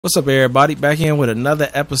What's up, everybody? Back in with another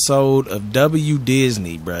episode of W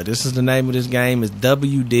Disney, bruh. This is the name of this game, is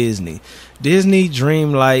W Disney. Disney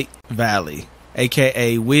Dreamlight Valley,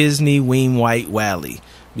 aka Wisney Weem White Valley,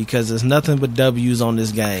 because there's nothing but W's on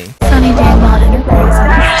this game. Sonny Dreamlight Enterprise.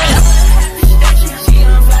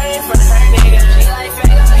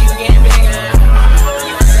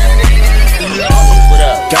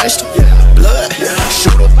 Gangsta, blood,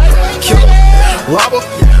 shooter, killer, robber,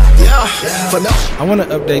 for now. I want to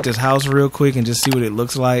update this house real quick and just see what it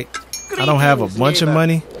looks like. I don't have a bunch of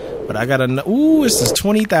money, but I gotta know. Ooh, this is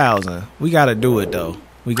 20,000. We gotta do it though.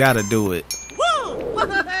 We gotta do it.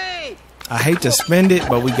 I hate to spend it,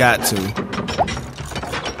 but we got to.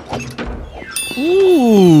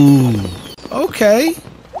 Ooh, okay.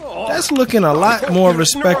 That's looking a lot more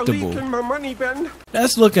respectable.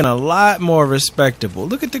 That's looking a lot more respectable.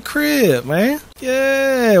 Look at the crib, man.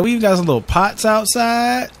 Yeah, we've got some little pots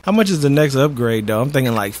outside. How much is the next upgrade, though? I'm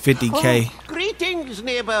thinking like 50K. Oh, greetings,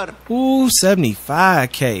 neighbor. Ooh,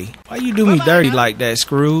 75K. Why you do me dirty like that,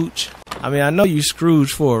 Scrooge? I mean, I know you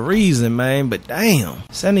Scrooge for a reason, man, but damn.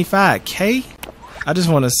 75K? I just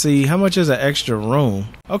want to see how much is an extra room.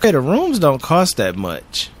 Okay, the rooms don't cost that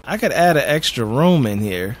much. I could add an extra room in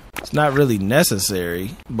here. It's not really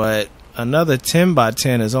necessary, but another 10 by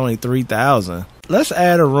 10 is only 3,000. Let's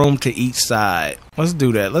add a room to each side. Let's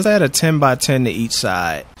do that. Let's add a 10 by 10 to each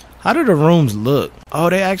side. How do the rooms look?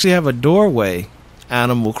 Oh, they actually have a doorway.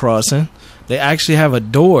 Animal Crossing. They actually have a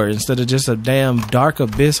door instead of just a damn dark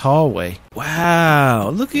abyss hallway.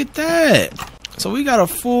 Wow, look at that. So we got a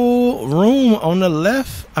full room on the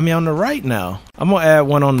left. I mean, on the right now. I'm going to add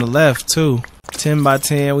one on the left too. 10 by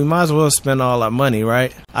 10. We might as well spend all our money,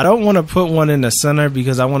 right? I don't want to put one in the center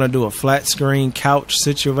because I want to do a flat screen couch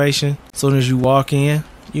situation. As soon as you walk in,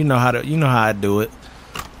 you know how I do it.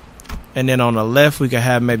 And then on the left, we could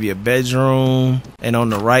have maybe a bedroom. And on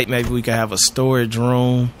the right, maybe we could have a storage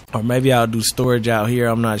room. Or maybe I'll do storage out here.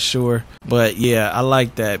 I'm not sure. But yeah, I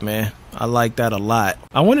like that, man. I like that a lot.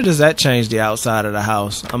 I wonder, does that change the outside of the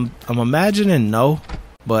house? I'm imagining no.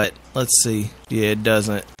 But let's see. Yeah, it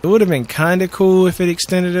doesn't. It would have been kind of cool if it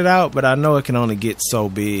extended it out. But I know it can only get so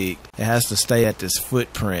big. It has to stay at this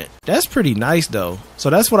footprint. That's pretty nice, though. So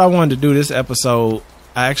that's what I wanted to do this episode.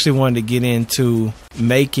 I actually wanted to get into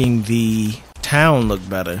making the town look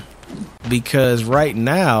better, because right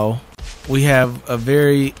now we have a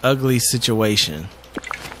very ugly situation.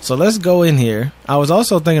 So let's go in here. I was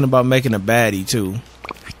also thinking about making a baddie too.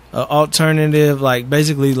 Alternative, like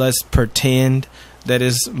basically let's pretend that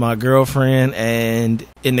it's my girlfriend and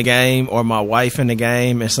in the game, or my wife in the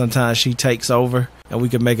game, and sometimes she takes over, and we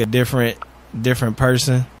could make a different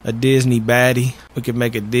person, a Disney baddie. We could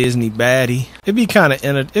make a Disney baddie. It'd be kind of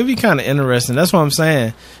interesting. That's what I'm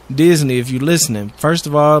saying. Disney, if you're listening, first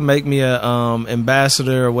of all, make me a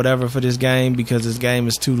ambassador or whatever for this game, because this game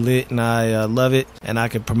is too lit and I love it, and I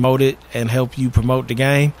can promote it and help you promote the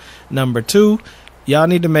game. Number two, y'all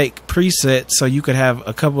need to make presets so you could have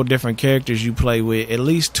a couple different characters you play with, at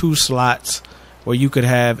least 2 slots where you could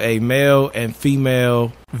have a male and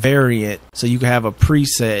female variant, so you could have a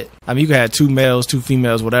preset. I mean, you could have 2 males, 2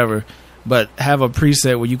 females, whatever, but have a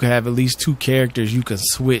preset where you could have at least 2 characters you can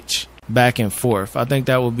switch back and forth. I think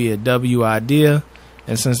that would be a W idea,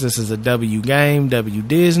 and since this is a W game, W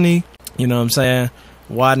Disney, you know what I'm saying,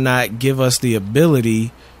 why not give us the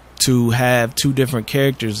ability to have 2 different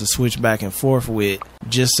characters to switch back and forth with,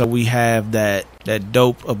 just so we have that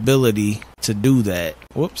dope ability to do that.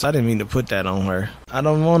 Whoops, I didn't mean to put that on her. I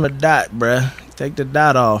don't want a dot, bruh. Take the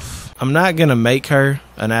dot off. I'm not gonna make her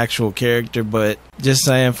an actual character, but just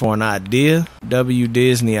saying, for an idea. W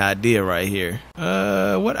Disney idea right here.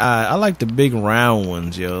 I like the big round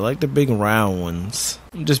ones, yo. I like the big round ones.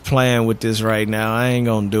 I'm just playing with this right now. I ain't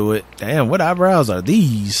gonna do it. Damn, what eyebrows are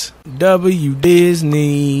these? W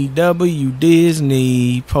Disney, W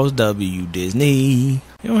Disney, post W Disney.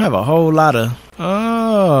 You don't have a whole lot of...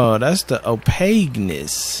 Oh, that's the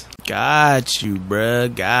opaqueness. Got you,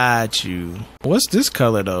 bruh. Got you. What's this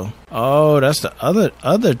color, though? Oh, that's the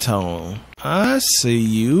other tone. I see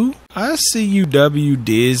you. I see you, W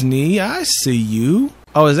Disney. I see you.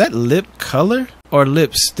 Oh, is that lip color or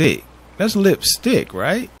lipstick? That's lipstick,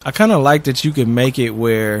 right? I kind of like that you can make it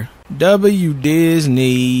where W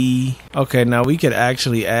Disney. Okay, now we could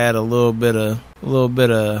actually add a little bit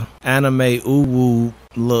of anime uwu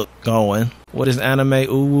look going. What is anime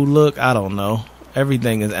uwu look? I don't know.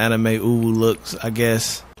 Everything is anime uwu looks, I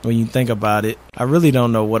guess, when you think about it. I really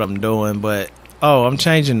don't know what I'm doing, but oh, I'm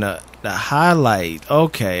changing the The highlight.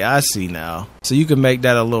 Okay, I see now. So you can make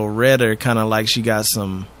that a little redder, kind of like she got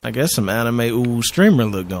some, I guess, some anime streamer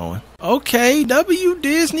look going. Okay, W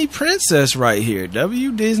Disney Princess right here.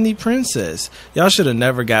 W Disney Princess. Y'all should have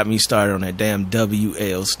never got me started on that damn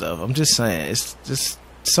WL stuff. I'm just saying, it's just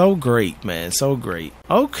so great, man. So great.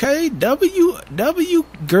 Okay, W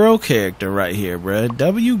girl character right here, bruh.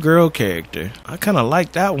 W girl character. I kind of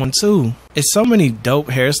like that one too. It's so many dope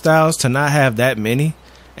hairstyles to not have that many,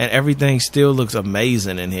 and everything still looks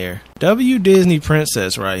amazing in here. W Disney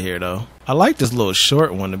Princess right here though. I like this little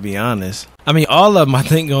short one, to be honest. I mean, all of them I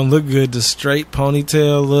think gonna look good. The straight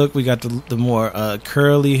ponytail look. We got the more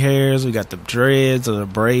curly hairs. We got the dreads or the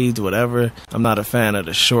braids, whatever. I'm not a fan of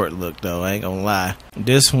the short look though, I ain't gonna lie.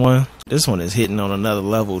 This one is hitting on another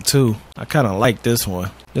level too. I kind of like this one.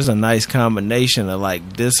 There's a nice combination of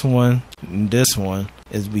like this one and this one.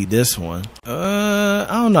 It'd be this one. I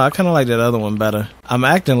don't know. I kind of like that other one better. I'm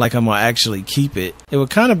acting like I'm gonna actually keep it. It would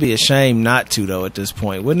kind of be a shame not to though at this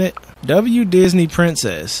point, wouldn't it? W Disney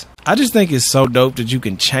Princess. I just think it's so dope that you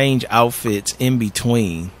can change outfits in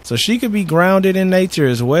between. So she could be grounded in nature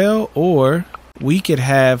as well, or we could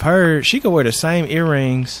have her. She could wear the same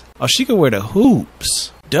earrings, or she could wear the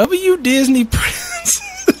hoops. W Disney Princess.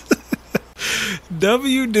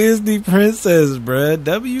 W Disney Princess, bruh.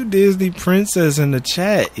 W Disney Princess in the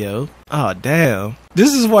chat, yo. Oh, damn.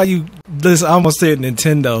 This is why I almost said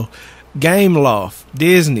Nintendo. Game Loft,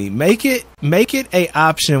 Disney. Make it a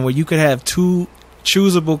option where you could have two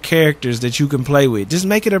choosable characters that you can play with. Just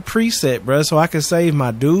make it a preset, bruh. So I can save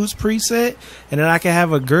my dude's preset, and then I can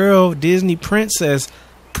have a girl Disney Princess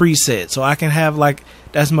preset. So I can have like,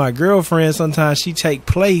 that's my girlfriend. Sometimes she take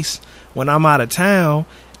place when I'm out of town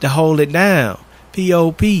to hold it down.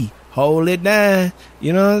 P.O.P. Hold it down.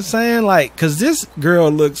 You know what I'm saying? Like, cause this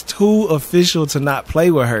girl looks too official to not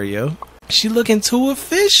play with her, yo. She looking too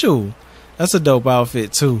official. That's a dope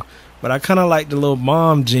outfit too. But I kind of like the little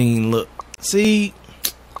mom jean look. See,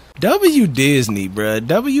 W Disney, bruh.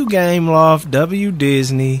 W Game Loft, W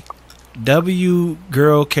Disney, W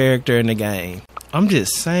girl character in the game. I'm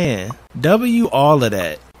just saying, W all of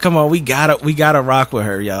that. Come on, we gotta rock with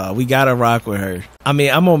her, y'all. We gotta rock with her. I mean,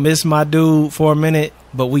 I'm gonna miss my dude for a minute,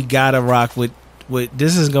 but we gotta rock with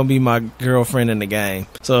this is gonna be my girlfriend in the game.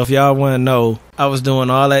 So if y'all wanna know, I was doing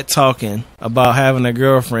all that talking about having a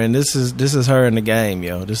girlfriend. This is her in the game,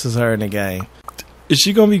 yo. This is her in the game. Is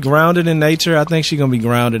she gonna be grounded in nature? I think she's gonna be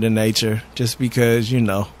grounded in nature, just because, you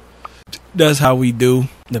know, that's how we do.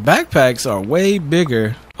 The backpacks are way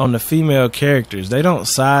bigger on the female characters. They don't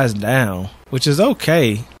size down, which is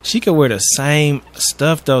okay. She could wear the same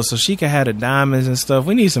stuff though, so she could have the diamonds and stuff.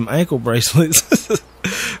 We need some ankle bracelets.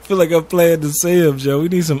 Feel like I'm playing The Sims, yo. We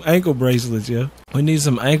need some ankle bracelets, yo. We need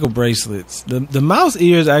some ankle bracelets. The mouse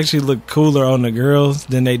ears actually look cooler on the girls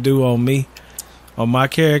than they do on me, on my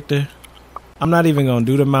character. I'm not even gonna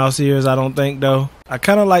do the mouse ears, I don't think though. I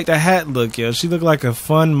kind of like the hat look, yo. She look like a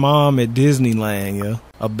fun mom at Disneyland, yo.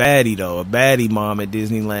 A baddie though, a baddie mom at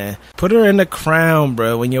Disneyland. Put her in the crown,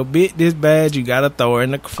 bro. When your bit this bad, you gotta throw her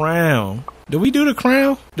in the crown. Do we do the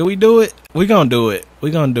crown? Do we do it? We gonna do it.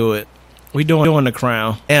 We gonna do it. We doing the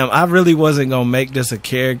crown. Damn, I really wasn't gonna make this a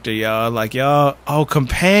character, y'all. Like, y'all, oh,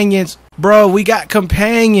 companions. Bro, we got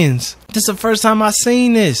companions. This is the first time I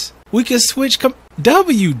seen this. We can switch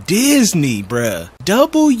W Disney, bruh.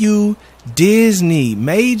 W Disney.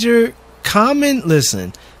 Major comment.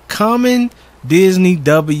 Listen, comment Disney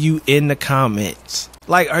W in the comments.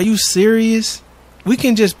 Like, are you serious? We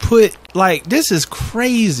can just put, like, this is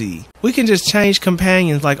crazy. We can just change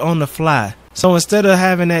companions like on the fly. So instead of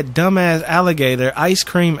having that dumbass alligator, ice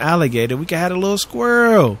cream alligator, we can have a little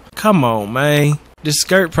squirrel. Come on, man. The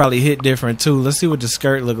skirt probably hit different too. Let's see what the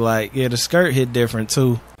skirt look like. Yeah, the skirt hit different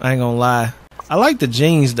too. I ain't gonna lie. I like the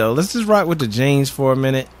jeans though. Let's just rock with the jeans for a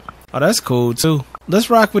minute. Oh, that's cool too. Let's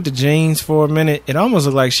rock with the jeans for a minute. It almost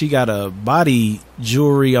looks like she got a body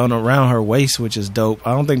jewelry on around her waist, which is dope.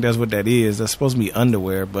 I don't think that's what that is. That's supposed to be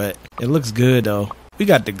underwear, but it looks good though. We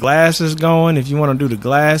got the glasses going if you want to do the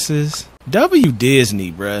glasses. W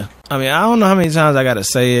Disney, bruh. I mean, I don't know how many times I gotta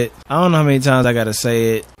say it. I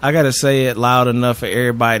gotta say it loud enough for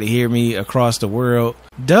everybody to hear me across the world.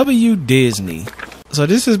 W Disney. So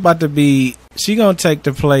this is about to be, she gonna take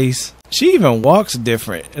the place. She even walks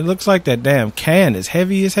different. It looks like that damn can is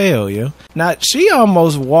heavy as hell, yo. Now, she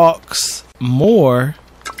almost walks more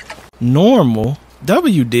normal.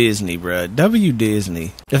 W Disney, bruh. W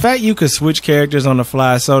Disney. The fact you could switch characters on the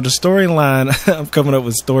fly. So the storyline, I'm coming up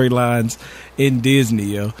with storylines in Disney,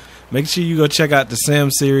 yo. Make sure you go check out the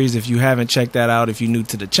Sims series if you haven't checked that out. If you're new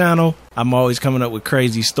to the channel, I'm always coming up with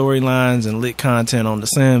crazy storylines and lit content on the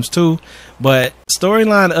Sims too. But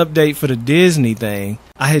storyline update for the Disney thing.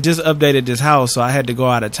 I had just updated this house, so I had to go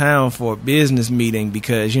out of town for a business meeting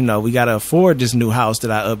because, you know, we got to afford this new house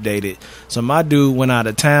that I updated. So my dude went out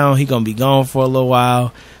of town. He going to be gone for a little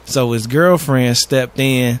while. So his girlfriend stepped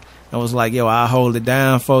in and was like, yo, I'll hold it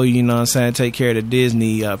down for you, you know what I'm saying? Take care of the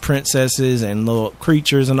Disney princesses and little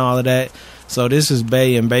creatures and all of that. So this is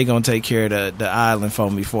Bay, and Bay gonna take care of the island for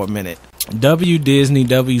me for a minute. W Disney,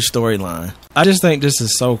 W storyline. I just think this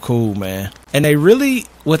is so cool, man. And they really,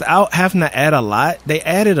 without having to add a lot, they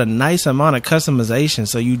added a nice amount of customization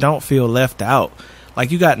so you don't feel left out.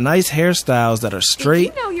 Like, you got nice hairstyles that are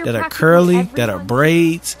straight, that are curly, that are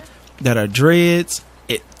braids, that are dreads.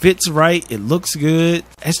 It fits right. It looks good.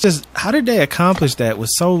 It's just, how did they accomplish that with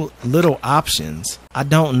so little options? I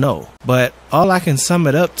don't know. But all I can sum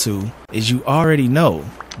it up to is you already know.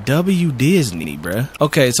 W Disney, bruh.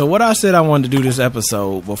 Okay, so what I said I wanted to do this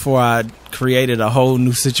episode before I created a whole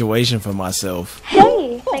new situation for myself.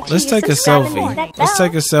 Hey, Let's take a selfie. Let's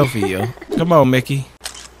take a selfie, yo. Come on, Mickey.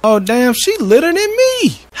 Oh, damn, she litter than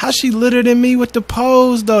me. How she litter than me with the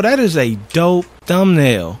pose, though? That is a dope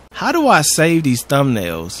thumbnail. How do I save these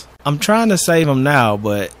thumbnails? I'm trying to save them now,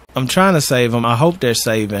 but I'm trying to save them. I hope they're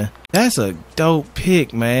saving. That's a dope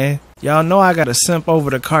pic, man. Y'all know I gotta simp over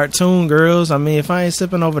the cartoon girls. I mean, if I ain't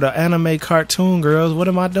simping over the anime cartoon girls, what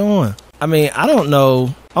am I doing? I mean, I don't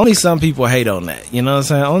know. Only some people hate on that. You know what I'm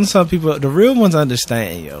saying? Only some people, the real ones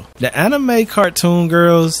understand, yo. The anime cartoon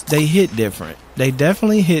girls, they hit different. They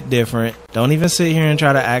definitely hit different. Don't even sit here and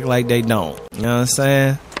try to act like they don't. You know what I'm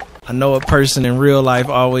saying? I know a person in real life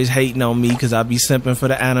always hating on me because I be simping for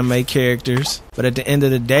the anime characters. But at the end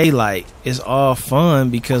of the day, like, it's all fun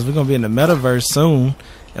because we're going to be in the metaverse soon.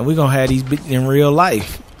 And we're going to have these in real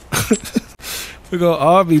life. We're going to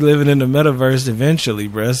all be living in the metaverse eventually,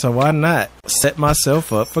 bruh. So why not set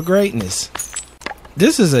myself up for greatness?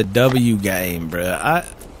 This is a W game, bruh.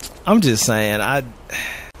 I'm just saying,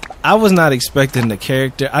 I was not expecting the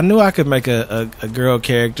character. I knew I could make a girl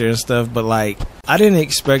character and stuff, but like, I didn't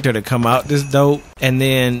expect her to come out this dope. And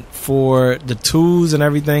then for the tools and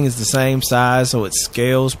everything is the same size, so it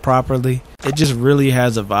scales properly. It just really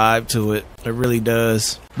has a vibe to it. It really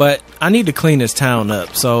does. But I need to clean this town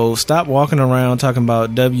up. So stop walking around talking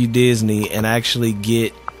about W Disney and actually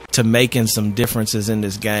get to making some differences in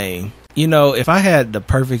this game. You know, if I had the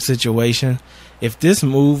perfect situation, if this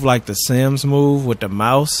moved like the Sims move with the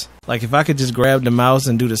mouse, like if I could just grab the mouse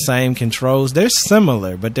and do the same controls, they're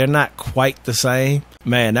similar, but they're not quite the same.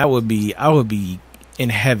 Man, I would be in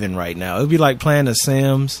heaven right now. It would be like playing the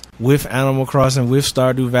Sims with Animal Crossing, with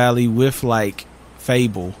Stardew Valley, with like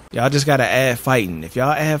Fable. Y'all just gotta add fighting. If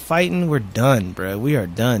y'all add fighting, we're done, bruh. We are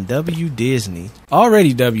done. W Disney.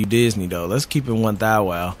 Already W Disney though. Let's keep it 1,000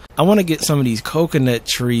 wow. I want to get some of these coconut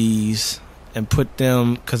trees and put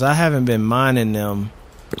them, because I haven't been mining them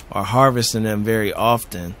or harvesting them very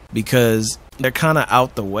often because they're kind of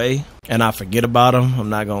out the way and I forget about them. I'm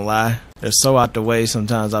not gonna lie. They're so out the way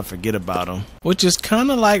sometimes I forget about them, which is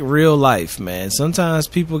kind of like real life, man. Sometimes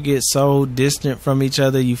people get so distant from each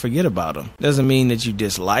other you forget about them. Doesn't mean that you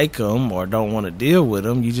dislike them or don't want to deal with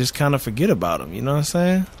them. You just kind of forget about them. You know what I'm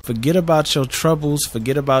saying? Forget about your troubles.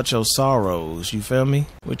 Forget about your sorrows. You feel me?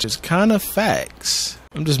 Which is kind of facts.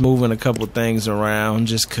 I'm just moving a couple things around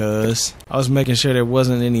just cause. I was making sure there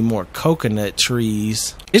wasn't any more coconut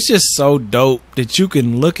trees. It's just so dope that you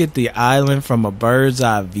can look at the island from a bird's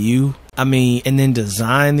eye view. I mean, and then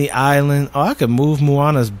design the island. Oh, I could move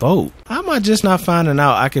Moana's boat. How am I just not finding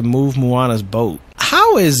out I can move Moana's boat?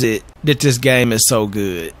 How is it that this game is so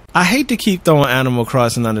good? I hate to keep throwing Animal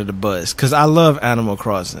Crossing under the bus because I love Animal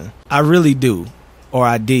Crossing. I really do. Or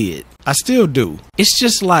I did. I still do. It's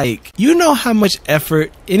just like, you know how much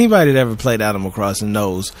effort, anybody that ever played Animal Crossing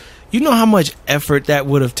knows, you know how much effort that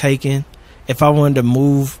would have taken if I wanted to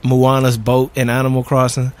move Moana's boat in Animal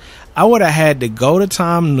Crossing? I would have had to go to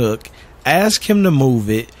Tom Nook, ask him to move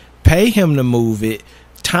it, pay him to move it,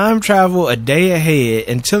 time travel a day ahead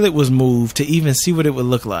until it was moved to even see what it would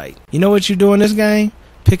look like. You know what you do in this game?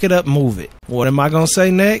 Pick it up, move it. What am I going to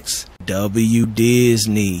say next? W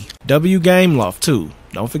Disney. W Gameloft too.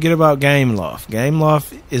 Don't forget about Gameloft.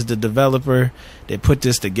 Gameloft is the developer that put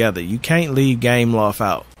this together. You can't leave Gameloft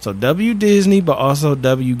out. So W Disney, but also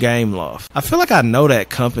W Gameloft. I feel like I know that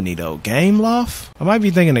company though. Gameloft? I might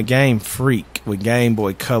be thinking of Game Freak with Game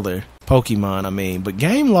Boy Color. Pokemon, I mean. But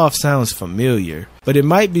Gameloft sounds familiar. But it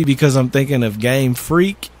might be because I'm thinking of Game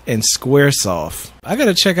Freak and Squaresoft. I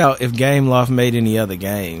gotta check out if Gameloft made any other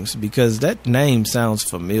games because that name sounds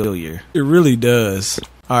familiar. It really does.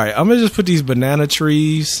 Alright, I'm gonna just put these banana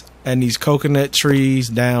trees and these coconut trees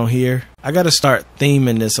down here. I gotta start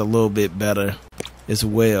theming this a little bit better as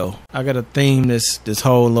well. I gotta theme this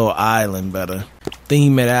whole little island better.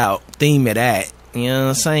 Theme it out. Theme it at. You know what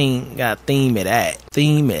I'm saying? Gotta theme it at.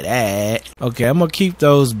 Theme it at. Okay, I'm gonna keep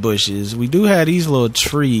those bushes. We do have these little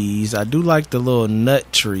trees. I do like the little nut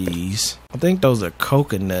trees. I think those are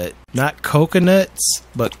coconut. Not coconuts,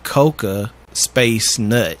 but coca space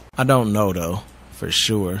nut. I don't know though, for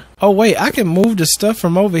sure. Oh wait, I can move the stuff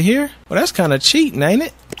from over here? Well, that's kind of cheating, ain't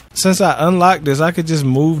it? Since I unlocked this, I could just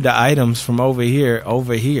move the items from over here,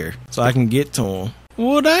 so I can get to them.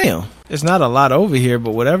 Well, damn. It's not a lot over here,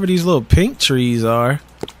 but whatever these little pink trees are,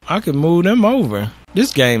 I can move them over.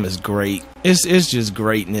 This game is great. It's just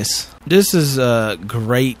greatness. This is a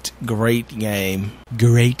great game.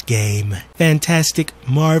 Great game. Fantastic,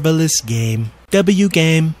 marvelous game. W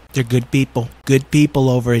game. They're good people. Good people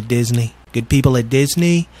over at Disney. Good people at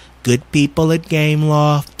Disney. Good people at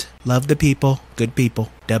Gameloft. Love the people. Good people.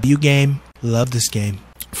 W game. Love this game.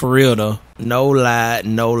 For real though. No lie,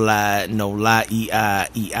 no lie, no lie,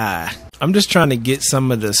 E-I. I'm just trying to get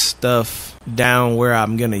some of the stuff down where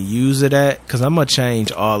I'm gonna use it at, because I'm gonna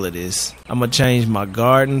change all of this. I'm gonna change my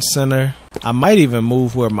garden center. I might even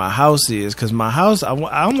move where my house is, because my house,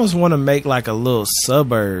 I almost want to make like a little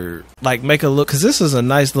suburb. Like make a look, because this is a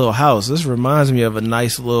nice little house. This reminds me of a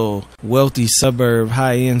nice little wealthy suburb,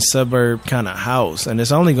 high-end suburb kind of house. And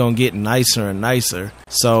it's only going to get nicer and nicer.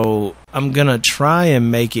 So I'm going to try and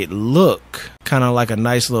make it look kind of like a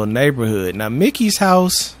nice little neighborhood. Now Mickey's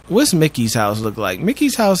house, what's Mickey's house look like?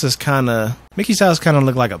 Mickey's house kind of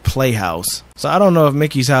look like a playhouse. So I don't know if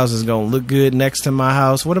Mickey's house is going to look good next to my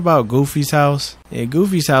house. What about Goofy's house? Yeah,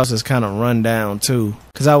 Goofy's house is kind of run down too.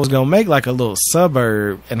 Because I was going to make like a little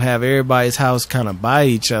suburb and have everybody's house kind of by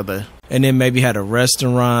each other. And then maybe had a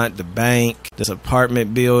restaurant, the bank, this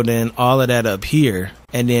apartment building, all of that up here.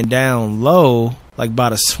 And then down low, like by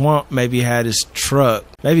the swamp, maybe had his truck.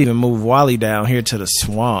 Maybe even move Wally down here to the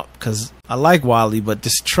swamp. Because I like Wally, but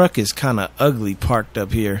this truck is kind of ugly parked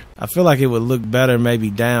up here. I feel like it would look better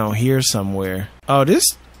maybe down here somewhere. Oh,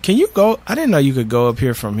 can you go? I didn't know you could go up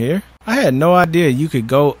here from here. I had no idea you could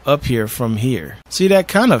go up here from here. See, that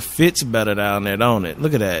kind of fits better down there, don't it?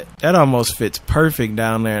 Look at that. That almost fits perfect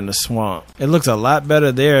down there in the swamp. It looks a lot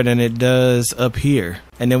better there than it does up here.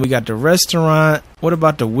 And then we got the restaurant. What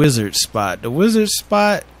about the wizard spot? The wizard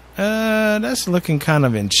spot, that's looking kind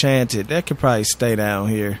of enchanted. That could probably stay down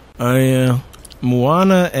here. Oh yeah.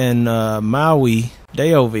 Moana and Maui,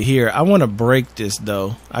 they over here. I want to break this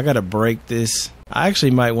though. I gotta break this. I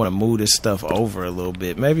actually might want to move this stuff over a little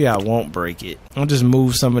bit. Maybe I won't break it. I'll just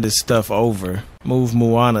move some of this stuff over. Move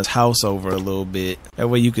Moana's house over a little bit. That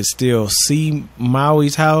way you can still see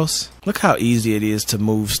Maui's house. Look how easy it is to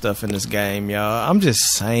move stuff in this game, y'all. I'm just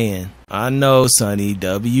saying. I know, Sonny.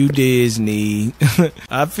 W Disney.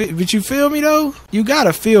 But you feel me, though? You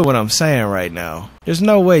gotta feel what I'm saying right now. There's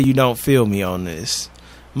no way you don't feel me on this.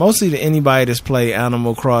 Mostly to anybody that's played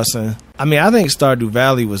Animal Crossing. I mean, I think Stardew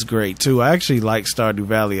Valley was great too. I actually like Stardew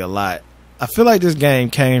Valley a lot. I feel like this game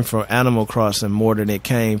came from Animal Crossing more than it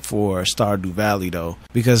came for Stardew Valley though.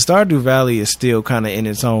 Because Stardew Valley is still kind of in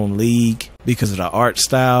its own league because of the art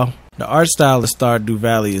style. The art style of Stardew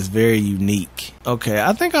Valley is very unique. Okay,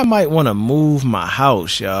 I think I might want to move my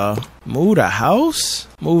house, y'all. Move the house?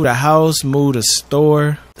 Move the house, move the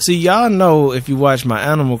store. See, y'all know if you watch my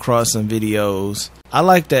Animal Crossing videos, I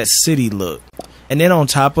like that city look. And then on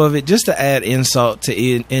top of it, just to add insult to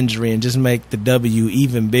injury and just make the W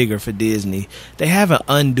even bigger for Disney, they have an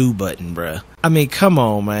undo button, bruh. I mean, come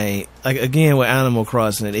on, man. Like, again, with Animal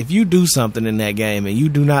Crossing, if you do something in that game and you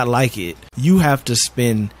do not like it, you have to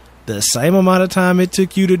spend the same amount of time it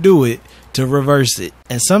took you to do it to reverse it.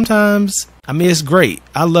 And sometimes, I mean, it's great.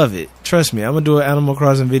 I love it. Trust me, I'm going to do an Animal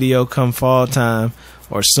Crossing video come fall time,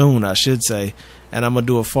 or soon, I should say. And I'm going to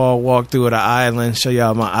do a fall walkthrough of the island, show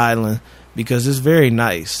y'all my island, because it's very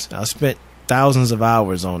nice. I spent thousands of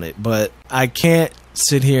hours on it, but I can't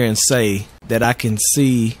sit here and say that I can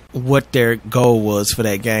see what their goal was for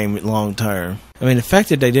that game long term. I mean, the fact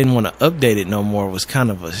that they didn't want to update it no more was kind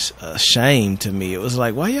of a shame to me. It was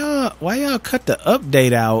like, why y'all cut the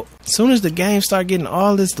update out? As soon as the game start getting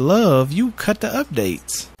all this love, you cut the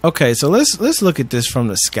updates. Okay, so let's look at this from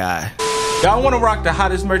the sky. Y'all want to rock the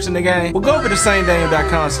hottest merch in the game? Well, go over to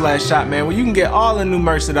sanedaniel.com/shop, man, where you can get all the new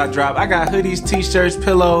merch that I drop. I got hoodies, t-shirts,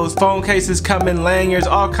 pillows, phone cases coming, lanyards,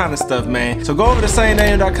 all kind of stuff, man. So go over to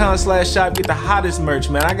sanedaniel.com/shop, get the hottest merch,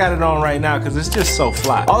 man. I got it on right now because it's just so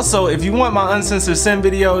fly. Also, if you want my uncensored sim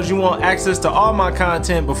videos, you want access to all my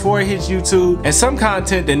content before it hits YouTube, and some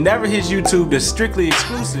content that never hits YouTube that's strictly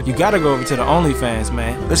exclusive, you gotta go over to the OnlyFans,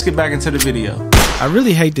 man. Let's get back into the video. I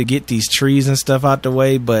really hate to get these trees and stuff out the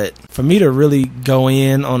way, but for me to really go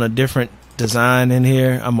in on a different design in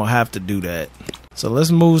here, I'm gonna have to do that. So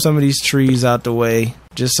let's move some of these trees out the way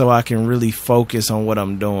just so I can really focus on what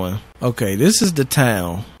I'm doing. Okay, this is the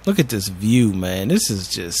town. Look at this view, man. This is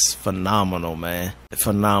just phenomenal, man.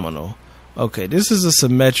 Phenomenal. Okay, this is a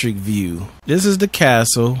symmetric view. This is the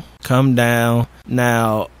castle. Come down.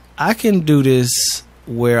 Now, I can do this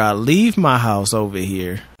where I leave my house over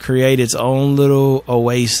here, create its own little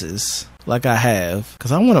oasis like I have,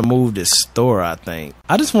 because I want to move this store. I think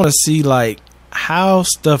I just want to see like how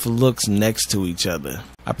stuff looks next to each other.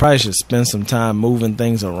 I probably should spend some time moving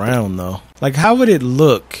things around though. Like, how would it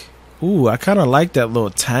look? Ooh, I kind of like that little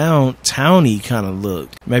towny kind of look.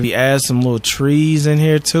 Maybe add some little trees in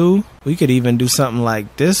here too. We could even do something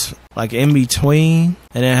like this, like in between,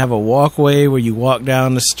 and then have a walkway where you walk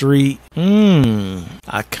down the street.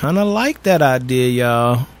 I kind of like that idea,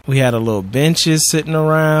 y'all. We had a little benches sitting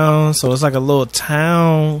around, so it's like a little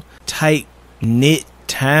town, tight knit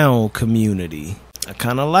town community. I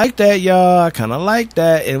kind of like that, y'all. I kind of like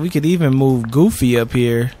that. And we could even move Goofy up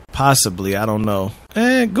here. Possibly, I don't know.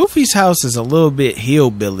 Goofy's house is a little bit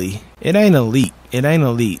hillbilly. It ain't elite. It ain't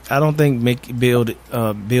elite. I don't think building.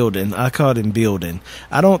 I called him building.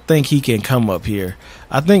 I don't think he can come up here.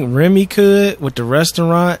 I think Remy could with the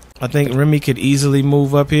restaurant. I think Remy could easily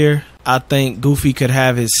move up here. I think Goofy could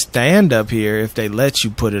have his stand up here if they let you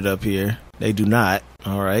put it up here. They do not.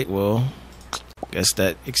 All right, well, guess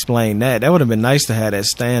that explained that. That would have been nice to have that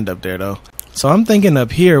stand up there though. So I'm thinking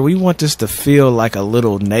up here, we want this to feel like a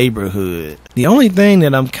little neighborhood. The only thing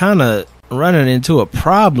that I'm kind of running into a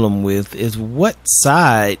problem with is what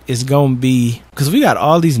side is going to be, because we got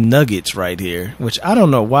all these nuggets right here, which I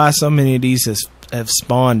don't know why so many of these have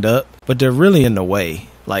spawned up, but they're really in the way,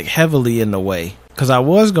 like heavily in the way. Because I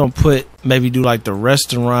was going to maybe do like the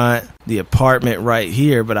restaurant, the apartment right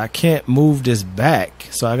here, but I can't move this back.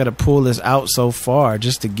 So I got to pull this out so far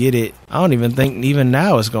just to get it. I don't even think even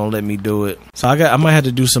now it's going to let me do it. So I might have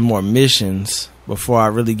to do some more missions before I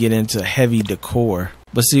really get into heavy decor.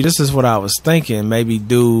 But see, this is what I was thinking. Maybe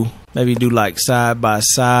do like side by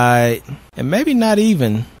side, and maybe not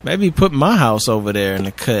even. Maybe put my house over there in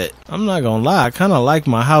the cut. I'm not gonna lie, I kind of like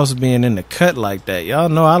my house being in the cut like that. Y'all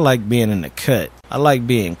know I like being in the cut. I like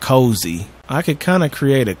being cozy. I could kind of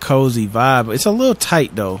create a cozy vibe. It's a little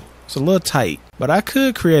tight though. It's a little tight, but I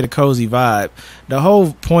could create a cozy vibe. The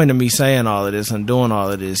whole point of me saying all of this and doing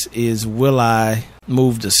all of this is, will I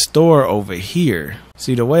move the store over here?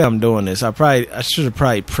 See, the way I'm doing this, I should have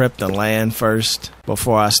probably prepped the land first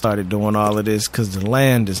before I started doing all of this, because the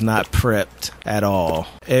land is not prepped at all.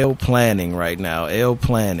 L planning right now, L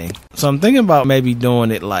planning. So I'm thinking about maybe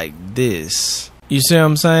doing it like this. You see what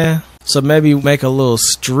I'm saying? So maybe make a little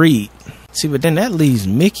street. See, but then that leaves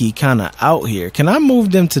Mickey kind of out here. Can I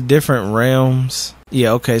move them to different realms?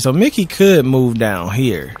 Yeah, okay, so Mickey could move down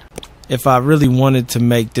here if I really wanted to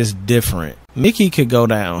make this different. Mickey could go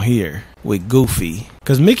down here with Goofy,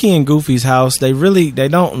 because Mickey and Goofy's house, they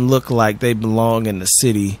don't look like they belong in the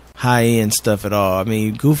city high-end stuff at all. I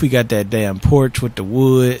mean, Goofy got that damn porch with the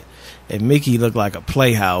wood, and Mickey looked like a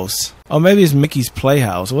playhouse. Oh, maybe it's Mickey's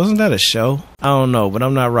Playhouse. Wasn't that a show? I don't know, but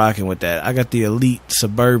I'm not rocking with that. I got the elite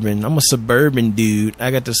suburban. I'm a suburban dude.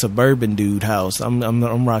 I got the suburban dude house.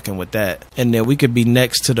 I'm rocking with that. And then we could be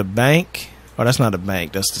next to the bank. Oh, that's not a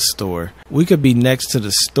bank, that's the store. We could be next to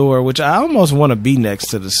the store, which I almost want to be next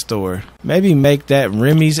to the store. Maybe make that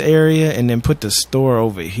Remy's area and then put the store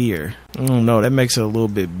over here. I don't know, that makes it a little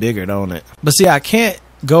bit bigger, don't it? But see, I can't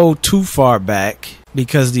go too far back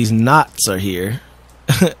because these knots are here.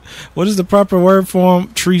 What is the proper word for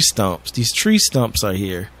them? Tree stumps. These tree stumps are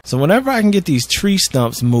here. So whenever I can get these tree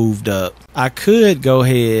stumps moved up, I could go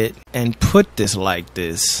ahead and put this like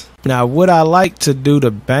this. Now, would I like to do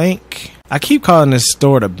the bank? I keep calling this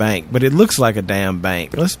store the bank, but it looks like a damn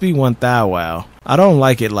bank. Let's be 1,000. I don't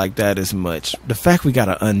like it like that as much. The fact we got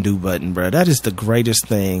an undo button, bro, that is the greatest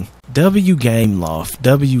thing. W Game Loft,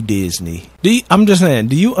 W Disney. I'm just saying,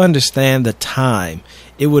 do you understand the time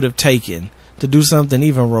it would have taken to do something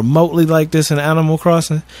even remotely like this in Animal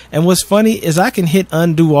Crossing? And what's funny is I can hit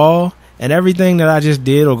undo all, and everything that I just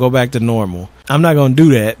did will go back to normal. I'm not going to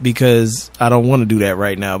do that because I don't want to do that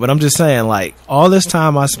right now. But I'm just saying, like, all this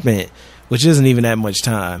time I spent which isn't even that much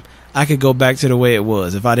time, I could go back to the way it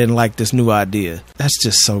was if I didn't like this new idea. That's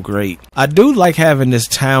just so great. I do like having this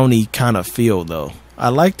towny kind of feel though. I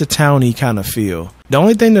like the towny kind of feel. The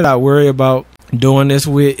only thing that I worry about doing this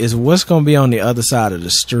with is what's going to be on the other side of the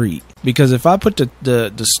street. Because if I put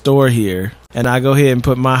the store here and I go ahead and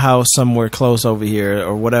put my house somewhere close over here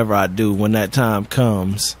or whatever I do when that time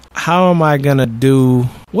comes, how am I going to do?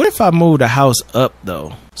 What if I move the house up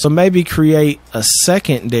though? So maybe create a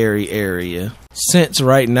secondary area, since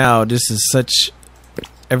right now this is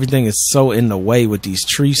everything is so in the way with these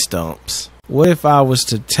tree stumps. What if I was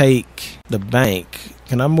to take the bank?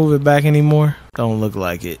 Can I move it back anymore? Don't look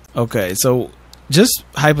like it. Okay, so just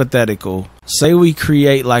hypothetical. Say we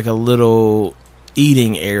create like a little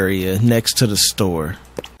eating area next to the store.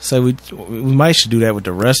 So we might should do that with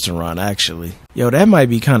the restaurant actually. Yo, that might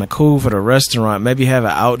be kind of cool for the restaurant. Maybe have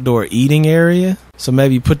an outdoor eating area. So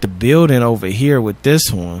maybe put the building over here with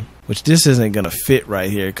this one, which this isn't going to fit right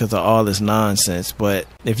here because of all this nonsense. But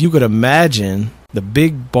if you could imagine the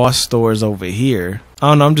big boss stores over here. I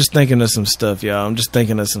don't know, I'm just thinking of some stuff, y'all. I'm just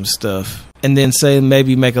thinking of some stuff. And then say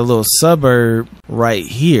maybe make a little suburb right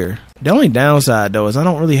here. The only downside though is I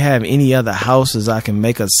don't really have any other houses I can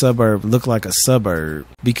make a suburb look like a suburb.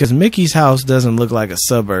 Because Mickey's house doesn't look like a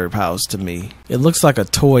suburb house to me. It looks like a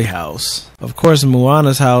toy house. Of course,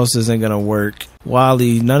 Moana's house isn't going to work.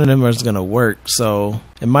 Wally, none of them are going to work. So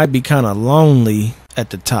it might be kind of lonely at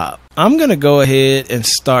the top. I'm going to go ahead and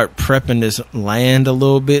start prepping this land a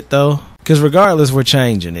little bit though. Because regardless, we're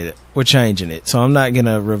changing it. So I'm not going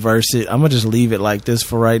to reverse it. I'm going to just leave it like this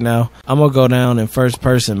for right now. I'm going to go down in first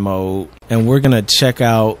person mode. And we're going to check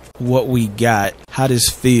out what we got. How this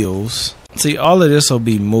feels. See, all of this will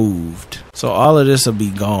be moved. So all of this will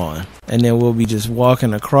be gone. And then we'll be just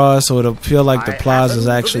walking across. So it'll feel like the plaza is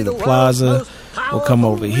actually the plaza. We'll come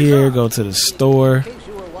over here. Go to the store.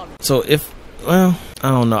 So well,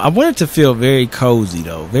 I don't know. I want it to feel very cozy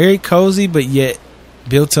though. Very cozy, but yet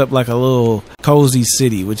built up like a little cozy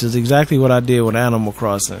city, which is exactly what I did with Animal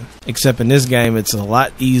Crossing. Except in this game, it's a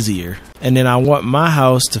lot easier. And then I want my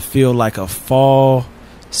house to feel like a fall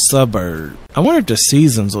suburb. I wonder if the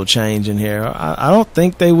seasons will change in here. I don't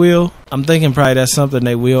think they will. I'm thinking probably that's something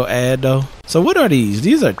they will add though. So what are these?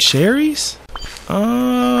 These are cherries?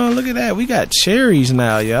 Oh, look at that. We got cherries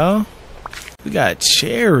now, y'all. We got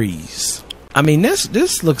cherries. I mean,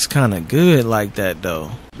 this looks kind of good like that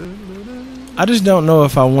though. I just don't know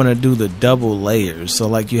if I want to do the double layers. So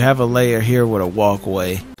like you have a layer here with a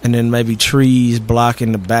walkway and then maybe trees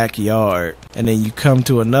blocking the backyard. And then you come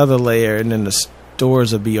to another layer and then the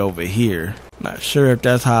stores will be over here. Not sure if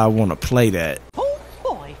that's how I want to play that. Oh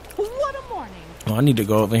boy, what a morning. Oh, I need to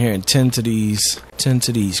go over here and tend to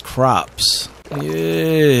these crops.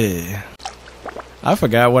 Yeah. I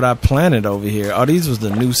forgot what I planted over here. Oh, these was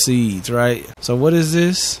the new seeds, right? So what is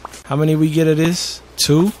this? How many we get of this?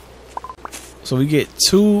 2? So we get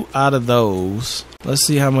 2 out of those. Let's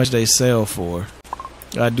see how much they sell for.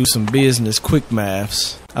 Gotta do some business, quick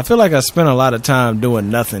maths. I feel like I spent a lot of time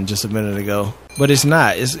doing nothing just a minute ago. But it's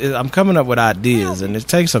not. I'm coming up with ideas, and it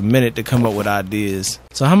takes a minute to come up with ideas.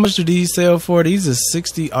 So how much do these sell for? These are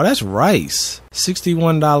 60. Oh, that's rice.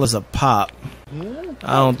 $61 a pop.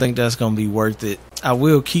 I don't think that's gonna be worth it. I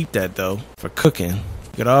will keep that though for cooking.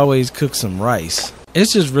 You could always cook some rice.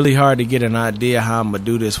 It's just really hard to get an idea how I'm gonna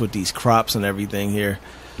do this with these crops and everything here.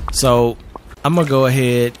 So I'm gonna go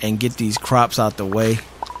ahead and get these crops out the way.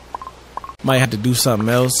 Might have to do something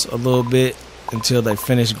else a little bit until they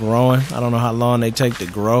finish growing. I don't know how long they take to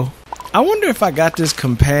grow. I wonder if I got this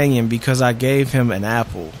companion because I gave him an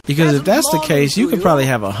apple. Because if that's the case, you could probably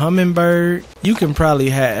have a hummingbird. You can probably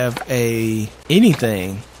have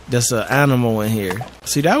anything that's an animal in here.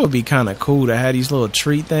 See, that would be kind of cool to have these little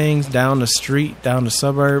tree things down the street, down the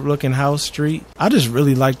suburb looking house street. I just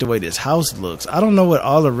really like the way this house looks. I don't know what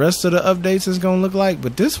all the rest of the updates is going to look like,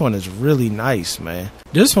 but this one is really nice, man.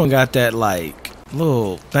 This one got that like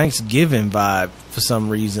little Thanksgiving vibe for some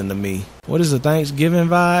reason to me. What is a Thanksgiving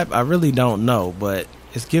vibe? I really don't know, but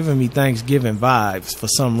it's giving me Thanksgiving vibes for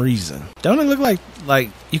some reason. Don't it look like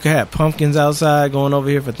you could have pumpkins outside going over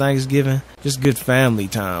here for Thanksgiving? Just good family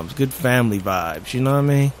times, good family vibes, you know what I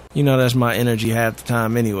mean? You know that's my energy half the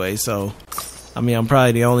time anyway, so I mean I'm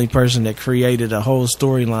probably the only person that created a whole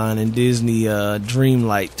storyline in Disney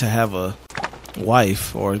Dreamlight to have a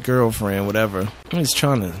wife or a girlfriend, whatever. I'm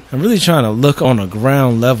really trying to look on a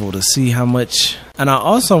ground level to see how much. And I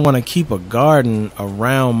also want to keep a garden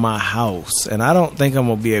around my house, and I don't think I'm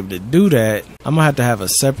gonna be able to do that. I'm gonna have to have a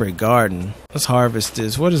separate garden. Let's harvest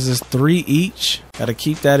this. What is this? 3 each? Gotta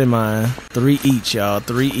keep that in mind. 3 each, y'all.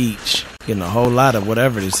 3 each. Getting a whole lot of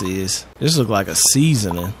whatever this is. This looks like a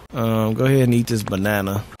seasoning. Go ahead and eat this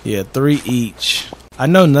banana. Yeah, 3 each. I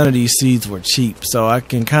know none of these seeds were cheap, so I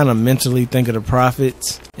can kind of mentally think of the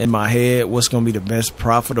profits in my head. What's going to be the best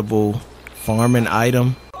profitable farming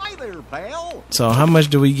item? Hi there, pal. So how much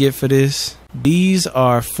do we get for this? These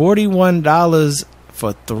are $41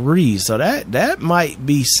 for 3. So that might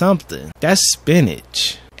be something. That's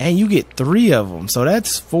spinach. And you get 3 of them. So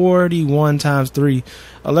that's 41 times 3.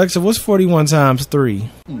 Alexa, what's 41 times 3?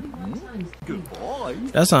 Goodbye.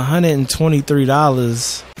 That's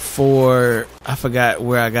 $123 for, I forgot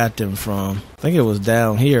where I got them from. I think it was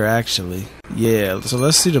down here actually. Yeah, so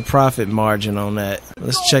let's see the profit margin on that.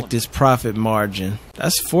 Let's check this profit margin.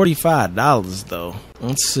 That's $45 though.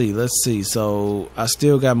 Let's see. So I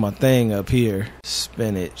still got my thing up here.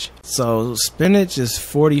 Spinach. So spinach is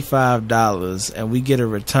 $45 and we get a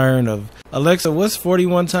return of, Alexa, what's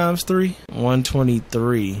 41 times 3?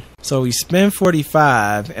 123. So we spend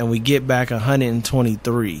 45 and we get back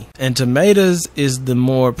 123. And tomatoes is the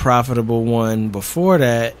more profitable one before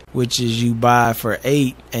that, which is you buy for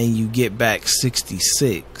 8 and you get back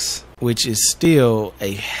 66, which is still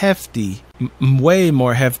a hefty, way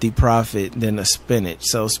more hefty profit than the spinach.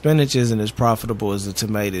 So spinach isn't as profitable as the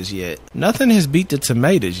tomatoes yet. Nothing has beat the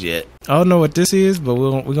tomatoes yet. I don't know what this is, but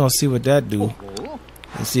we're gonna see what that do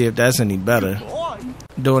and see if that's any better.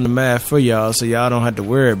 Doing the math for y'all so y'all don't have to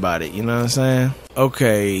worry about it, you know what I'm saying?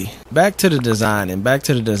 Okay, back to the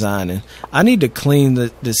designing. I need to clean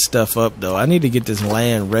this stuff up though. I need to get this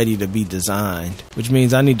land ready to be designed, which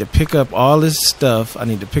means I need to pick up all this stuff. I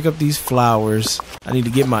need to pick up these flowers. I need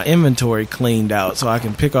to get my inventory cleaned out so I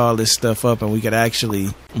can pick all this stuff up and we could actually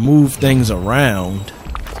move things around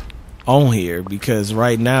on here, because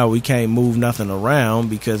right now we can't move nothing around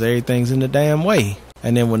because everything's in the damn way.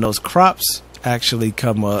 And then when those crops actually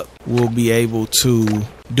come up, we'll be able to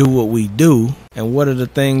do what we do. And what are the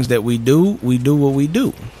things that we do? We do what we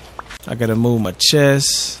do. I gotta move my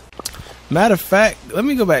chest. Matter of fact, let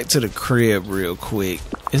me go back to the crib real quick.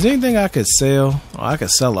 Is there anything I could sell? Oh, I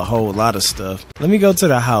could sell a whole lot of stuff. Let me go to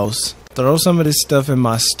the house, throw some of this stuff in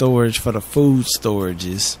my storage for the food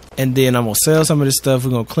storages, and then I'm gonna sell some of this stuff.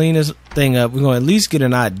 We're gonna clean this thing up. We're gonna at least get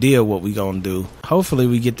an idea of what we're gonna do. Hopefully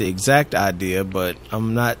we get the exact idea, but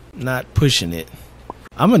I'm not pushing it.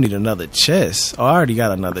 I'm gonna need another chest. Oh, I already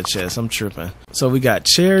got another chest. I'm tripping. So we got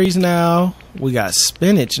cherries now. We got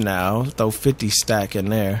spinach now. Throw 50 stack in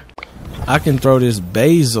there. I can throw this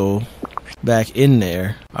basil back in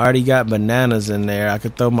there. I already got bananas in there. I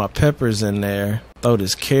could throw my peppers in there. Throw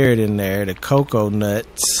this carrot in there. The cocoa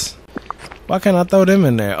nuts. Why can't I throw them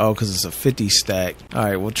in there? Oh, because it's a 50 stack.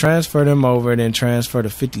 Alright, we'll transfer them over and then transfer the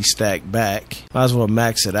 50 stack back. Might as well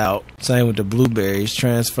max it out. Same with the blueberries.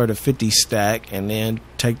 Transfer the 50 stack and then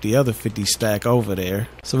take the other 50 stack over there.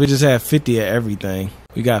 So we just have 50 of everything.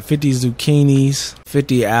 We got 50 zucchinis,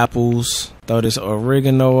 50 apples. Throw this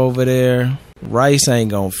oregano over there. Rice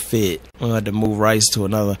ain't gonna fit. We'll have to move rice to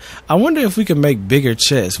another. I wonder if we can make bigger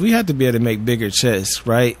chests. We have to be able to make bigger chests,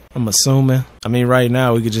 right? I'm assuming. I mean, right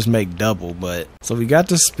now we could just make double, but. So we got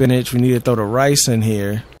the spinach. We need to throw the rice in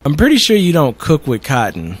here. I'm pretty sure you don't cook with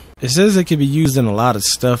cotton. It says it can be used in a lot of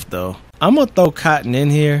stuff though. I'm gonna throw cotton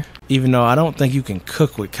in here, even though I don't think you can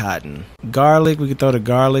cook with cotton. Garlic, we could throw the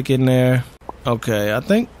garlic in there. Okay, I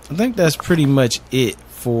think that's pretty much it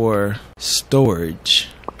for storage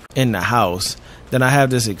in the house. Then I have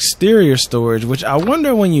this exterior storage, which I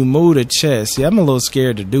wonder when you move the chest. See, I'm a little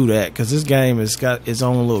scared to do that because this game has got its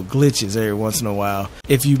own little glitches every once in a while.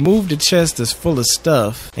 If you move the chest that's full of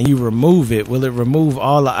stuff and you remove it, will it remove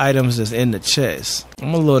all the items that's in the chest?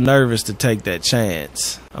 I'm a little nervous to take that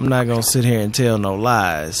chance. I'm not going to sit here and tell no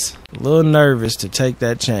lies. A little nervous to take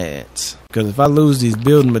that chance. Because if I lose these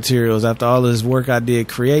building materials after all this work I did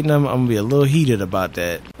creating them, I'm going to be a little heated about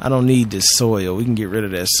that. I don't need this soil. We can get rid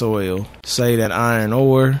of that soil. Say that iron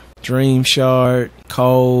ore, dream shard,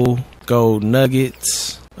 coal, gold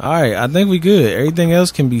nuggets. Alright, I think we good. Everything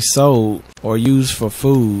else can be sold or used for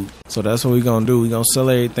food. So that's what we're going to do. We're going to sell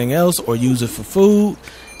everything else or use it for food.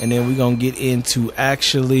 And then we're going to get into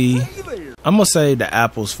actually, I'm going to say the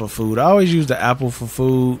apples for food. I always use the apple for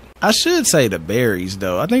food. I should say the berries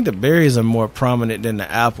though. I think the berries are more prominent than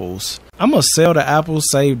the apples. I'm going to sell the apples,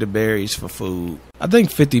 save the berries for food. I think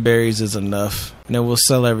 50 berries is enough. And then we'll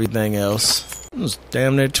sell everything else. It was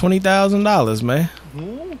damn near $20,000, man.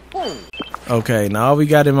 Okay, now all we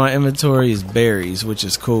got in my inventory is berries, which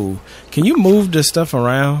is cool. Can you move this stuff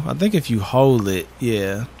around? I think if you hold it,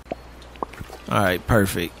 yeah. Alright,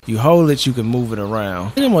 perfect. You hold it, you can move it around. I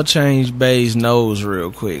think I'm gonna change Bae's nose real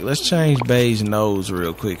quick. Let's change Bae's nose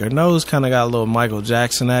real quick. Her nose kind of got a little Michael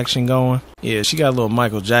Jackson action going. Yeah, she got a little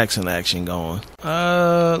Michael Jackson action going.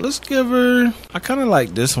 Let's give her... I kind of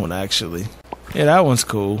like this one, actually. Yeah, that one's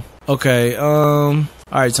cool. Okay,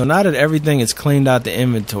 alright, so now that everything is cleaned out the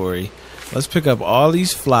inventory, let's pick up all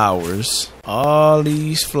these flowers. All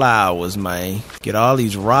these flowers, man. Get all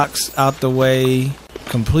these rocks out the way.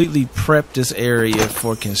 Completely prep this area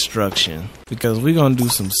for construction, because we're gonna do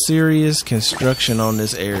some serious construction on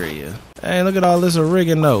this area. Hey, look at all this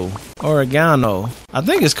oregano. I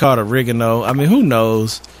think it's called oregano. I mean, who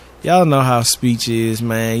knows? Y'all know how speech is,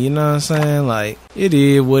 man. You know what I'm saying? Like, it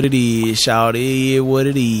is what it is, shout, it is what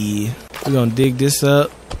it is. We're gonna dig this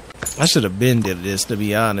up. I should have been did this, to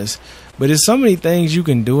be honest. But there's so many things you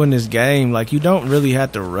can do in this game. Like, you don't really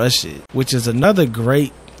have to rush it, which is another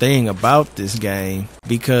great thing about this game,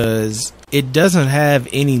 because it doesn't have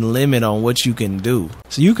any limit on what you can do.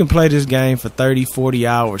 So you can play this game for 30-40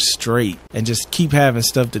 hours straight and just keep having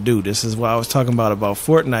stuff to do. This is what I was talking about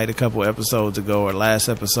Fortnite a couple episodes ago, or last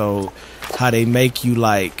episode, how they make you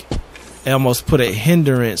like almost put a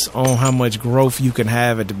hindrance on how much growth you can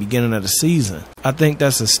have at the beginning of the season. I think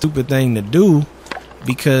that's a stupid thing to do,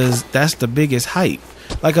 because that's the biggest hype.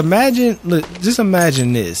 Like, imagine, look, just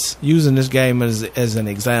imagine this, using this game as an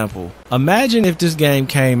example. Imagine if this game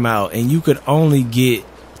came out and you could only get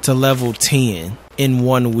to level 10 in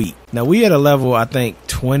 1 week. Now, we at a level, I think,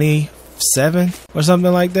 27 or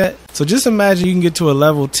something like that. So just imagine you can get to a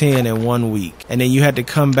level 10 in 1 week, and then you had to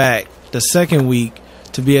come back the second week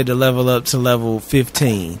to be able to level up to level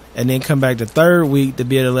 15, and then come back the third week to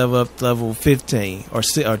be able to level up to level 15 or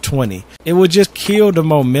 20. It would just kill the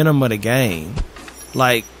momentum of the game.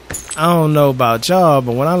 Like, I don't know about y'all,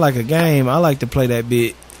 but when I like a game, I like to play that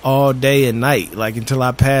bit all day and night, like until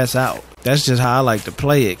I pass out. That's just how I like to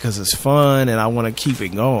play it, because it's fun and I want to keep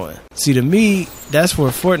it going. See, to me, that's where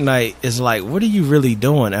Fortnite is like, what are you really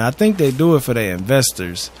doing? And I think they do it for their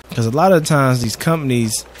investors, because a lot of times these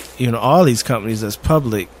companies, you know, all these companies that's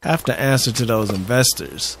public, have to answer to those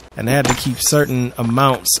investors, and they have to keep certain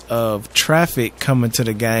amounts of traffic coming to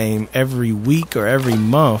the game every week or every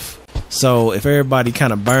month. So if everybody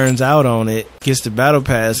kind of burns out on it, gets the battle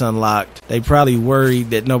pass unlocked, they probably worried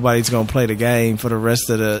that nobody's going to play the game for the rest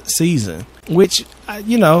of the season. Which,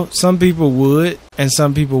 you know, some people would and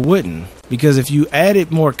some people wouldn't. Because if you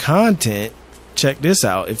added more content, check this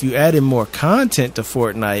out. If you added more content to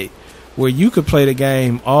Fortnite, where you could play the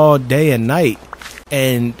game all day and night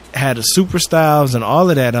and had the super styles and all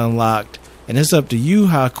of that unlocked, and it's up to you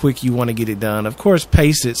how quick you want to get it done. Of course,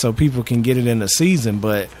 pace it so people can get it in the season,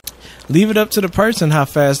 but leave it up to the person how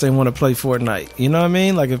fast they want to play Fortnite. You know what I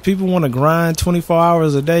mean? Like, if people want to grind 24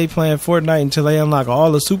 hours a day playing Fortnite until they unlock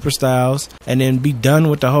all the super styles and then be done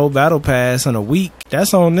with the whole battle pass in a week,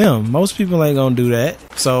 that's on them. Most people ain't gonna do that.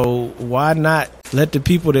 So why not let the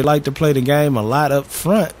people that like to play the game a lot up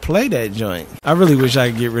front play that joint? I really wish I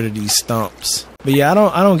could get rid of these stumps. But yeah,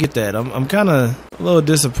 I don't get that. I'm kind of a little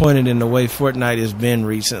disappointed in the way Fortnite has been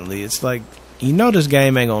recently. It's like, you know, this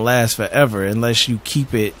game ain't gonna last forever unless you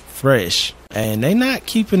keep it fresh, and they not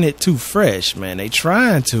keeping it too fresh, man. They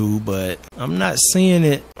trying to, but I'm not seeing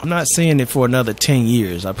it for another 10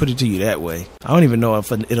 years. I put it to you that way. I don't even know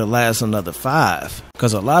if it'll last another 5,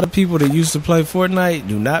 because a lot of people that used to play Fortnite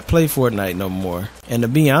do not play Fortnite no more. And to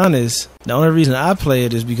be honest, the only reason I play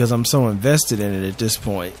it is because I'm so invested in it at this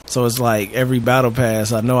point. So it's like every battle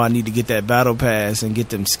pass, I know I need to get that battle pass and get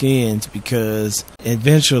them skins, because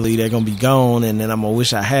eventually they're gonna be gone, and then I'm gonna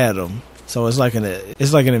wish I had them. So it's like an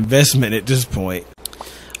investment at this point.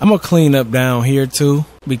 I'm gonna clean up down here too,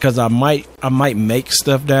 because I might make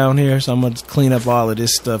stuff down here. So I'm gonna clean up all of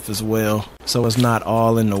this stuff as well, so it's not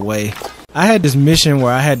all in the way. I had this mission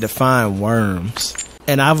where I had to find worms,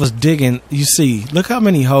 and I was digging. You see, look how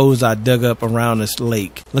many holes I dug up around this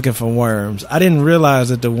lake looking for worms. I didn't realize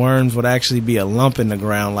that the worms would actually be a lump in the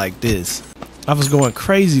ground like this. I was going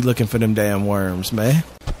crazy looking for them damn worms, man.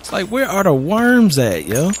 It's like, where are the worms at,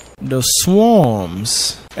 yo? The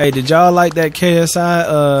swarms. Hey, did y'all like that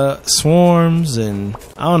KSI swarms? And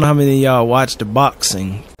I don't know how many of y'all watched the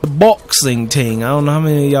boxing thing. I don't know how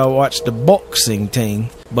many of y'all watched the boxing thing,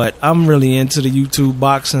 but I'm really into the YouTube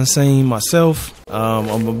boxing scene myself.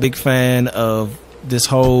 I'm a big fan of this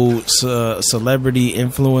whole celebrity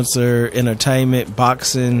influencer entertainment,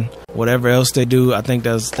 boxing, whatever else they do. I think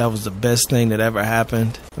that was the best thing that ever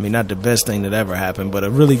happened. I mean, not the best thing that ever happened, but a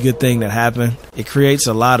really good thing that happened. It creates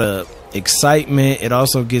a lot of excitement. It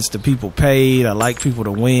also gets the people paid. I like people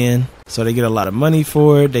to win, so they get a lot of money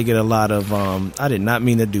for it. They get a lot of I did not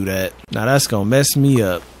mean to do that. Now that's gonna mess me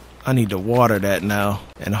up. I need to water that now,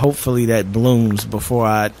 and hopefully that blooms before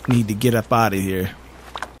I need to get up out of here.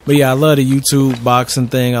 But yeah, I love the YouTube boxing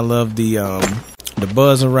thing. I love the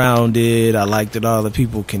buzz around it. I like that all the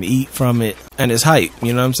people can eat from it, and it's hype.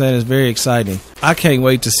 You know what I'm saying? It's very exciting. I can't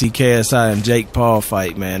wait to see KSI and Jake Paul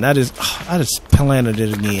fight, man. I just planted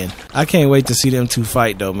it again. I can't wait to see them two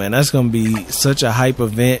fight though, man. That's gonna be such a hype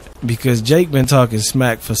event because Jake been talking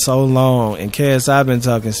smack for so long, and KSI been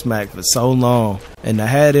talking smack for so long, and to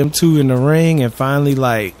have them two in the ring and finally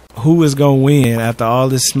like who is gonna win after all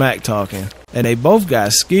this smack talking, and they both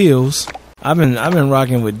got skills. I've been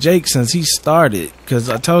rocking with Jake since he started, because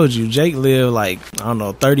I told you Jake lived like, I don't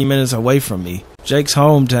know, 30 minutes away from me. Jake's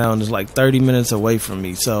hometown is like 30 minutes away from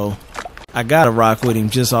me, so I gotta rock with him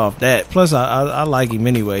just off that. Plus I like him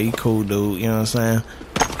anyway. He cool dude, you know what I'm saying?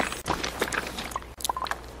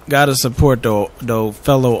 Gotta support the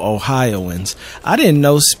fellow Ohioans. I didn't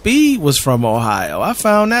know Speed was from Ohio. I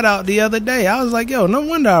found that out the other day. I was like, yo, no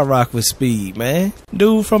wonder I rock with Speed, man.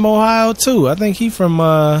 Dude from Ohio too. I think he from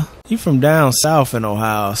down south in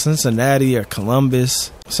Ohio, Cincinnati or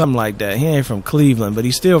Columbus, something like that. He ain't from Cleveland, but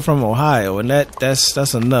he's still from Ohio, and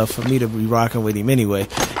that's enough for me to be rocking with him anyway.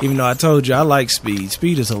 Even though I told you I like Speed.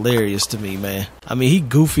 Speed is hilarious to me, man. I mean, he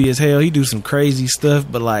goofy as hell. He do some crazy stuff,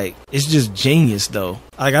 but like, it's just genius though.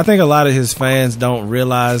 Like, I think a lot of his fans don't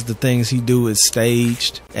realize the things he do is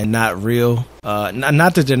staged and not real.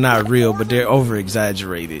 Not that they're not real, but they're over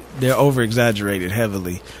exaggerated. They're over exaggerated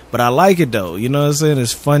heavily. But I like it though. You know what I'm saying?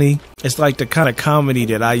 It's funny. It's like the kind of comedy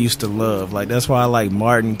that I used to love. Like, that's why I like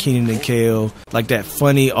Martin, Kenan and Kel. Like that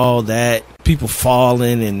funny, all that. People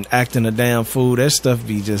falling and acting a damn fool. That stuff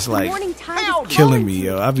be just like killing me,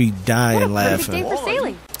 yo. I be dying laughing.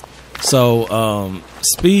 So,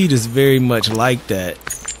 Speed is very much like that,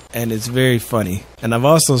 and it's very funny. And I've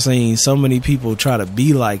also seen so many people try to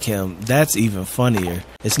be like him. That's even funnier.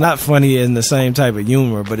 It's not funny in the same type of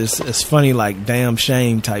humor, but it's funny like damn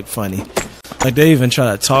shame type funny. Like, they even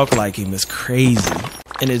try to talk like him. It's crazy.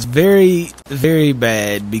 And it's very, very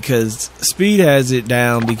bad because Speed has it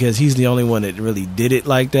down because he's the only one that really did it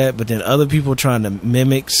like that. But then other people trying to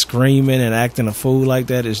mimic screaming and acting a fool like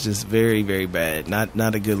that is just very, very bad.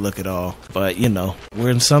 Not a good look at all. But, you know,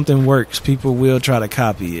 when something works, people will try to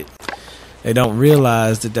copy it. They don't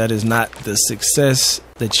realize that that is not the success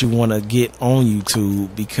that you want to get on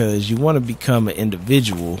YouTube, because you want to become an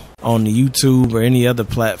individual on the YouTube or any other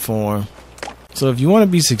platform. So if you want to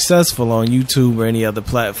be successful on YouTube or any other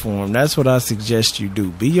platform, that's what I suggest you do.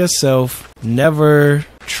 Be yourself. Never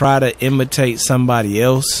try to imitate somebody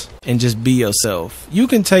else, and just be yourself. You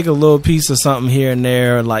can take a little piece of something here and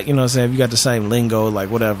there, like, you know what I'm saying, if you got the same lingo, like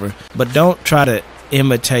whatever, but don't try to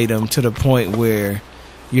imitate them to the point where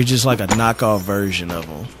you're just like a knockoff version of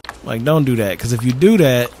them. Like, don't do that, because if you do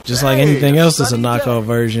that, just like anything else that's a knockoff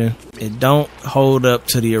version, it don't hold up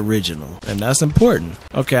to the original, and that's important.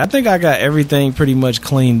 Okay, I think I got everything pretty much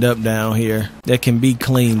cleaned up down here that can be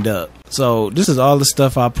cleaned up. So this is all the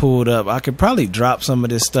stuff I pulled up. I could probably drop some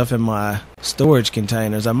of this stuff in my storage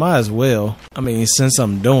containers. I might as well. I mean, since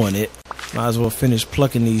I'm doing it, might as well finish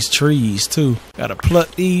plucking these trees too. Gotta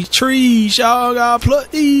pluck these trees, y'all. Gotta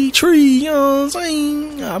pluck these trees, you know what I'm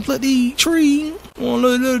saying? Gotta pluck these trees. One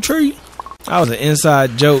little tree. I was an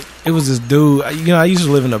inside joke. It was this dude. You know, I used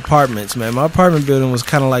to live in apartments, man. My apartment building was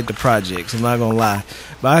kind of like the projects, I'm not gonna lie.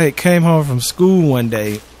 But I had came home from school one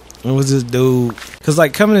day. It was this dude, because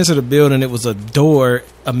like coming into the building, it was a door,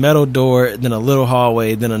 a metal door, then a little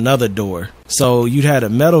hallway, then another door. So you'd had a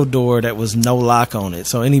metal door that was no lock on it,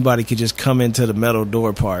 so anybody could just come into the metal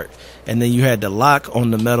door part. And then you had the lock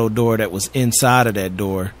on the metal door that was inside of that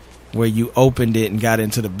door, where you opened it and got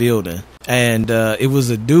into the building. And it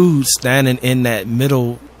was a dude standing in that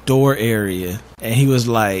middle door area, and he was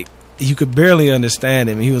like, you could barely understand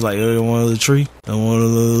him. He was like, I want a little tree, I want a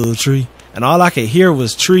little tree. And all I could hear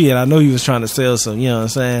was tree, and I know he was trying to sell some, you know what I'm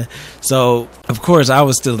saying? So, of course, I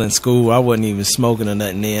was still in school. I wasn't even smoking or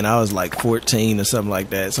nothing then. I was like 14 or something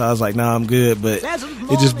like that. So I was like, nah, I'm good. But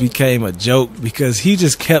it just became a joke because he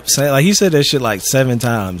just kept saying, like, he said that shit like 7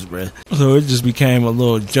 times, bruh. So it just became a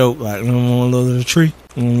little joke, like, I want a little tree.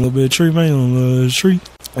 A little bit of tree, man, a little tree.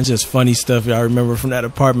 It's just funny stuff y'all remember from that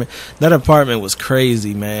apartment. That apartment was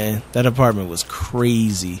crazy, man. That apartment was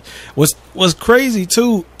crazy. What's crazy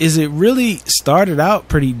too is it really started out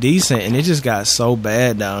pretty decent, and it just got so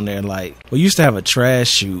bad down there. Like, we used to have a trash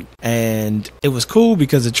chute, and it was cool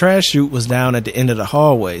because the trash chute was down at the end of the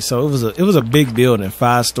hallway. So it was a big building,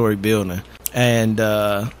 5-story building, and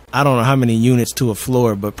I don't know how many units to a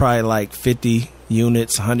floor, but probably like 50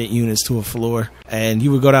 units, 100 units to a floor. And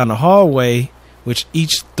you would go down the hallway, which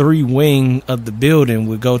each 3 wing of the building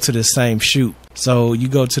would go to the same chute. So you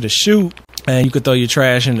go to the chute and you could throw your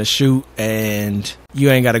trash in the chute and you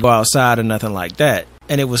ain't got to go outside or nothing like that.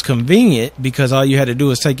 And it was convenient because all you had to do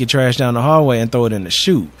was take your trash down the hallway and throw it in the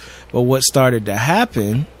chute. But what started to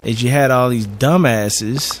happen is you had all these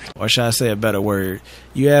dumbasses, or should I say a better word?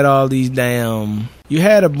 You had all these you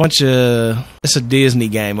had a bunch of, it's a Disney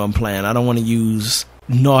game I'm playing. I don't want to use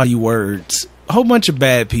naughty words. A whole bunch of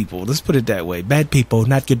bad people. Let's put it that way. Bad people,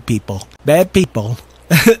 not good people. Bad people.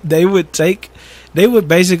 They would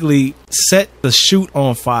basically set the chute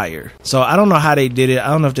on fire. So I don't know how they did it. I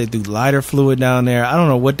don't know if they threw lighter fluid down there. I don't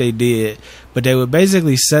know what they did, but they would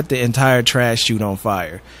basically set the entire trash chute on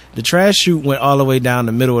fire. The trash chute went all the way down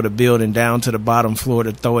the middle of the building, down to the bottom floor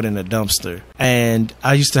to throw it in a dumpster. And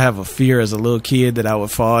I used to have a fear as a little kid that I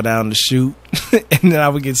would fall down the chute and then I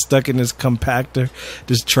would get stuck in this compactor,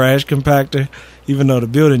 this trash compactor, even though the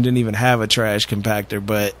building didn't even have a trash compactor,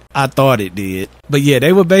 but I thought it did. But yeah,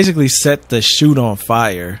 they would basically set the chute on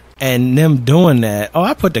fire. And them doing that, oh,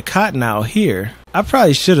 I put the cotton out here. I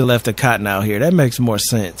probably should have left the cotton out here. That makes more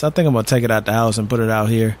sense. I think I'm going to take it out the house and put it out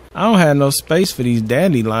here. I don't have no space for these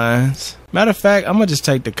dandelions. Matter of fact, I'm going to just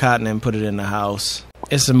take the cotton and put it in the house.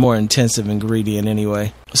 It's a more intensive ingredient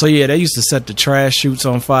anyway. So yeah, they used to set the trash chutes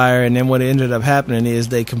on fire, and then what ended up happening is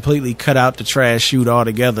they completely cut out the trash chute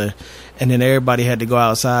altogether, and then everybody had to go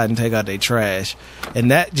outside and take out their trash.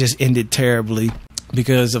 And that just ended terribly.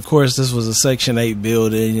 Because, of course, this was a Section 8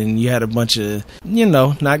 building, and you had a bunch of,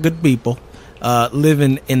 not good people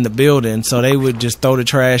living in the building. So they would just throw the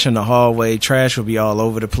trash in the hallway. Trash would be all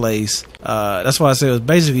over the place. That's why I say it was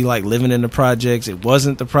basically like living in the projects. It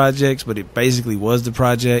wasn't the projects, but it basically was the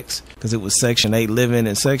projects because it was Section 8 living.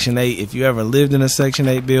 And Section 8, if you ever lived in a Section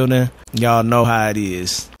 8 building, y'all know how it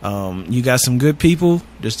is. You got some good people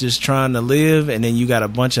just trying to live, and then you got a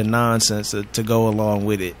bunch of nonsense to go along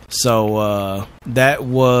with it. So that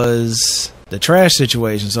was the trash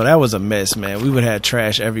situation. So that was a mess, man. We would have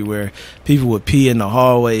trash everywhere. People would pee in the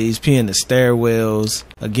hallways, pee in the stairwells.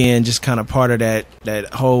 Again, just kind of part of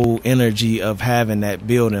that whole energy of having that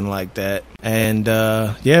building like that. And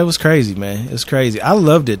yeah, it was crazy, man. It was crazy. I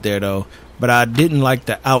loved it there though, but I didn't like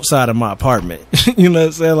the outside of my apartment. You know what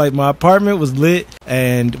I'm saying? Like, my apartment was lit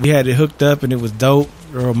and we had it hooked up and it was dope,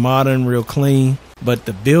 real modern, real clean. But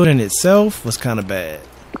the building itself was kind of bad.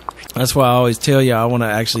 That's why I always tell y'all I want to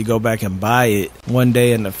actually go back and buy it one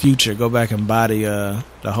day in the future. Go back and buy the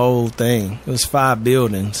whole thing. It was 5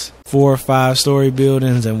 buildings, 4 5-story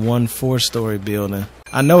buildings and 1 4-story building.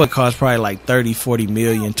 I know it cost probably like 30, 40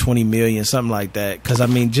 million, 20 million, something like that. Because, I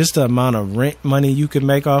mean, just the amount of rent money you could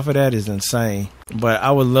make off of that is insane. But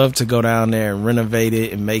I would love to go down there and renovate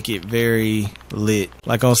it and make it very lit.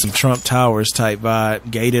 Like on some Trump Towers type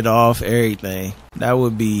vibe, gated off, everything. That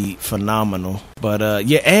would be phenomenal. But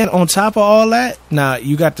yeah, and on top of all that, now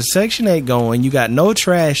you got the Section 8 going. You got no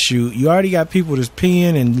trash chute. You already got people just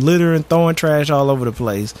peeing and littering, throwing trash all over the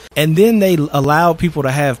place. And then they allow people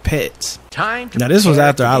to have pets. Now this was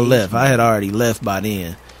after I left. I had already left by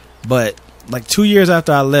then. But like 2 years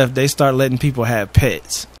after I left, they start letting people have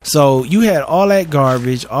pets. So you had all that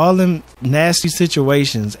garbage, all them nasty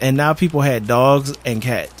situations, and now people had dogs and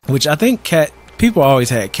cats. Which I think people always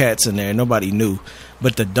had cats in there. Nobody knew.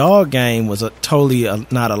 But the dog game was totally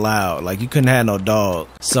not allowed. Like, you couldn't have no dog.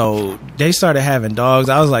 So they started having dogs.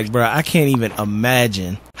 I was like, bro, I can't even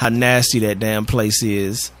imagine how nasty that damn place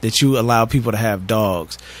is that you allow people to have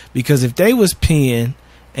dogs. Because if they was peeing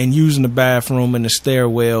and using the bathroom and the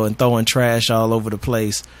stairwell and throwing trash all over the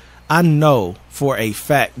place, I know for a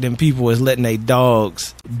fact them people is letting their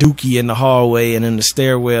dogs dookie in the hallway and in the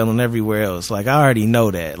stairwell and everywhere else. Like, I already know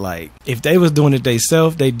that. Like, if they was doing it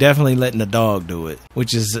themselves, they definitely letting the dog do it,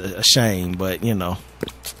 which is a shame. But, it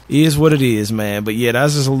is what it is, man. But yeah,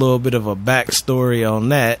 that's just a little bit of a backstory on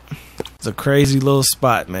that. It's a crazy little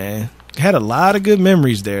spot, man. Had a lot of good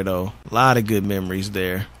memories there, though. A lot of good memories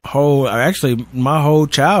there. My whole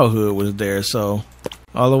childhood was there, so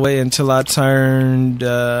all the way until I turned, 20?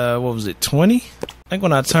 I think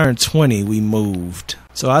when I turned 20, we moved.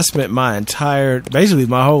 So I spent basically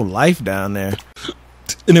my whole life down there.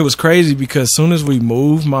 And it was crazy because as soon as we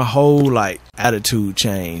moved, my whole, attitude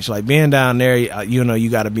changed. Like, being down there, you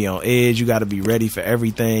got to be on edge. You got to be ready for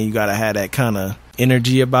everything. You got to have that kind of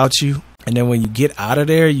energy about you. And then when you get out of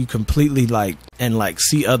there, you completely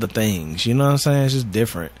see other things. You know what I'm saying? It's just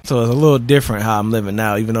different. So it's a little different how I'm living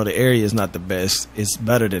now. Even though the area is not the best, it's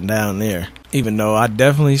better than down there. Even though I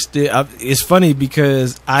definitely it's funny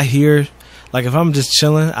because I hear, if I'm just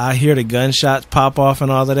chilling, I hear the gunshots pop off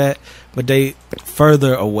and all of that, but they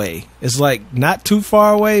further away. It's not too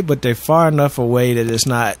far away, but they're far enough away that it's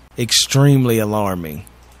not extremely alarming.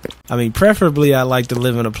 I mean, preferably I like to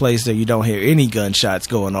live in a place that you don't hear any gunshots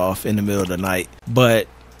going off in the middle of the night. But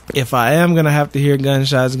if I am going to have to hear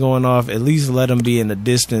gunshots going off, at least let them be in a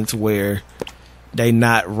distance where they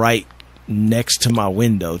not right next to my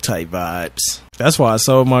window type vibes. That's why I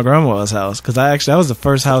sold my grandma's house, because that was the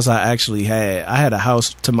first house I actually had. I had a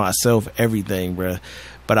house to myself, everything, bruh.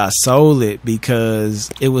 But I sold it because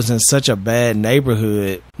it was in such a bad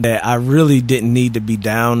neighborhood that I really didn't need to be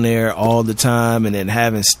down there all the time and then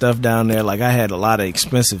having stuff down there. Like, I had a lot of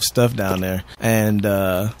expensive stuff down there, and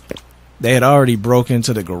they had already broke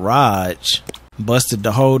into the garage, busted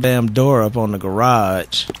the whole damn door up on the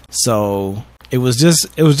garage. So it was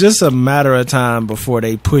just a matter of time before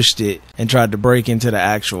they pushed it and tried to break into the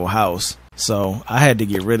actual house. So I had to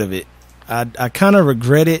get rid of it. I kind of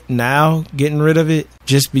regret it now, getting rid of it,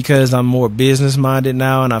 just because I'm more business minded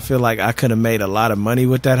now, and I feel like I could have made a lot of money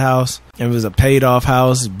with that house. It was a paid off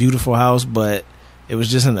house, beautiful house, but it was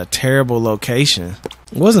just in a terrible location.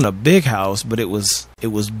 It wasn't a big house, but it was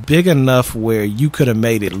big enough where you could have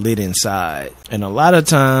made it lit inside. And a lot of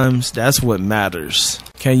times that's what matters.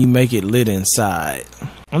 Can you make it lit inside?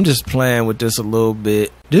 I'm just playing with this a little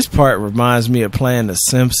bit. This part reminds me of playing The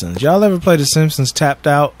Simpsons. Y'all ever play The Simpsons Tapped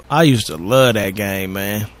Out? I used to love that game,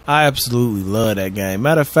 man. I absolutely love that game.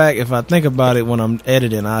 Matter of fact, if I think about it when I'm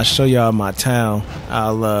editing, I'll show y'all my town.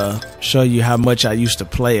 I'll show you how much I used to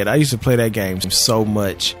play it. I used to play that game so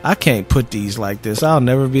much. I can't put these like this. I'll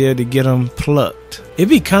never be able to get them plucked. It'd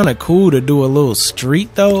be kind of cool to do a little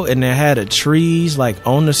street though, and they had the trees like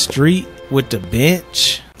on the street with the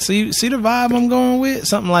bench. See the vibe I'm going with?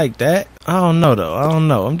 Something like that. I don't know though. I don't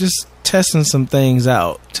know. I'm just testing some things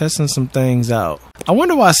out. I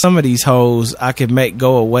wonder why some of these hoes I could make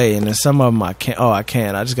go away, and then some of them I can't. Oh, I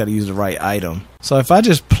can't. I just got to use the right item. So if I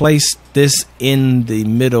just place this in the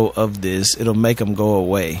middle of this, it'll make them go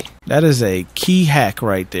away. That is a key hack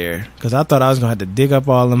right there, because I thought I was going to have to dig up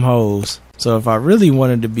all them hoes. So if I really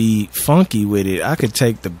wanted to be funky with it, I could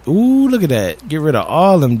take the... Ooh, look at that. Get rid of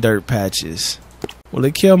all them dirt patches. Will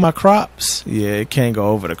it kill my crops? Yeah, it can't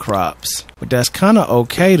go over the crops. But that's kind of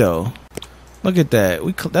okay, though. Look at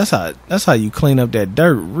that. That's how you clean up that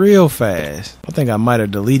dirt real fast. I think I might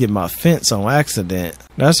have deleted my fence on accident.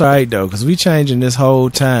 That's alright, though, because we changing this whole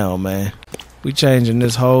town, man. We changing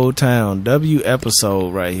this whole town. W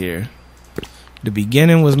episode right here. The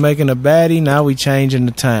beginning was making a baddie. Now we changing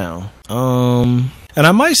the town. And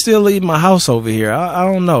I might still leave my house over here. I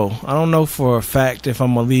don't know. I don't know for a fact if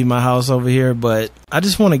I'm going to leave my house over here, but I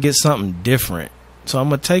just want to get something different. So I'm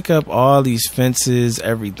going to take up all these fences,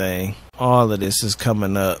 everything. All of this is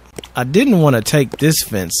coming up. I didn't want to take this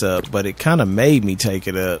fence up, but it kind of made me take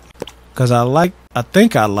it up. Because I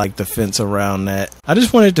think I like the fence around that. I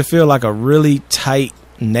just want it to feel like a really tight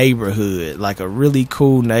neighborhood, like a really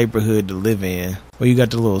cool neighborhood to live in. Where you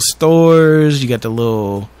got the little stores, you got the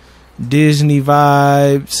little Disney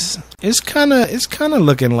vibes. It's kind of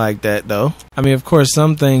looking like that though. I mean, of course,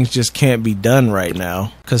 some things just can't be done right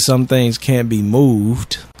now because some things can't be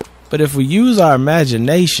moved. But if we use our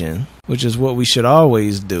imagination, which is what we should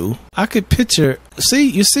always do, I could picture.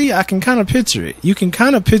 I can kind of picture it. You can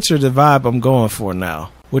kind of picture the vibe I'm going for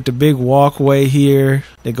now. With the big walkway here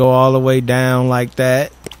that go all the way down like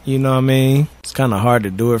that. You know what I mean? It's kind of hard to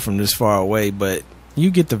do it from this far away, but you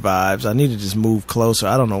get the vibes. I need to just move closer.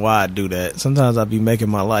 I don't know why I do that. Sometimes I be making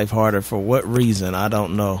my life harder for what reason. I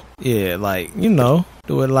don't know. Yeah, like,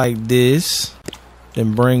 do it like this.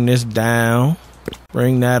 Then bring this down.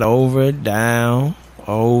 Bring that over, down,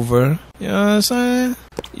 over. You know what I'm saying?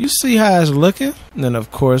 You see how it's looking? And then,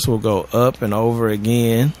 of course, we'll go up and over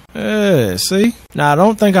again. Yeah, see? Now, I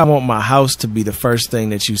don't think I want my house to be the first thing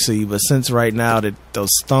that you see, but since right now that those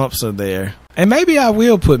stumps are there, and maybe I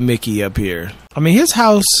will put Mickey up here. I mean, his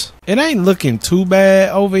house, it ain't looking too bad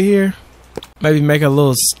over here. Maybe make a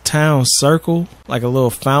little town circle, like a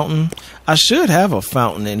little fountain. I should have a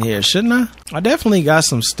fountain in here, shouldn't I? I definitely got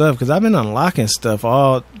some stuff because I've been unlocking stuff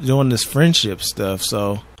all doing this friendship stuff.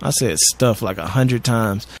 So I said stuff like 100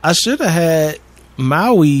 times. I should have had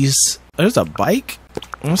Maui's. There's a bike.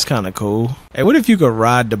 That's kind of cool. Hey, what if you could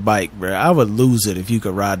ride the bike, bro? I would lose it if you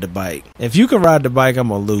could ride the bike. If you could ride the bike, I'm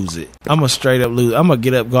going to lose it. I'm going to straight up lose. I'm going to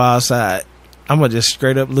get up, go outside. I'm going to just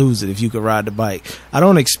straight up lose it if you could ride the bike. I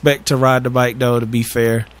don't expect to ride the bike, though, to be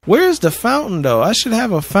fair. Where's the fountain, though? I should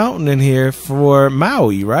have a fountain in here for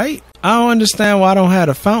Maui, right? I don't understand why I don't have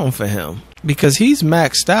a fountain for him. Because he's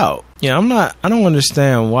maxed out. Yeah, I don't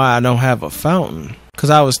understand why I don't have a fountain.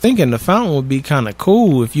 Because I was thinking the fountain would be kind of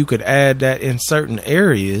cool if you could add that in certain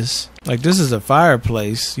areas. Like, this is a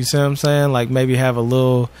fireplace. You see what I'm saying? Like, maybe have a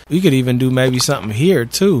little... We could even do maybe something here,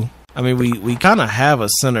 too. I mean, we kind of have a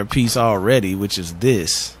centerpiece already, which is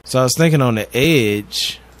this. So I was thinking on the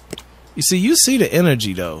edge. You see the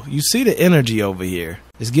energy though. You see the energy over here.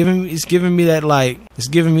 It's giving me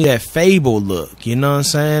that Fable look. You know what I'm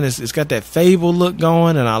saying? It's got that Fable look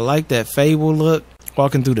going, and I like that Fable look.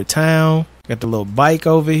 Walking through the town, got the little bike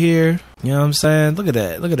over here. You know what I'm saying? Look at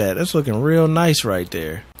that. Look at that. That's looking real nice right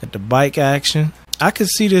there. Got the bike action. I could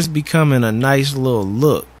see this becoming a nice little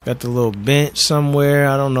look. Got the little bench somewhere.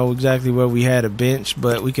 I don't know exactly where we had a bench,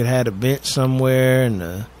 but we could have a bench somewhere, and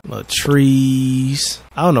the little trees.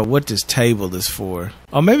 I don't know what this table is for.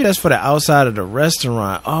 Oh, maybe that's for the outside of the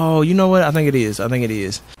restaurant. Oh, you know what? I think it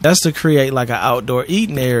is. That's to create like an outdoor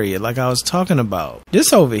eating area like I was talking about.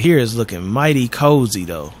 This over here is looking mighty cozy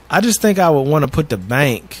though. I just think I would want to put the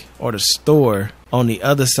bank or the store on the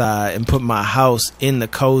other side and put my house in the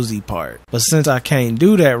cozy part. But since I can't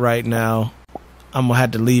do that right now, I'm gonna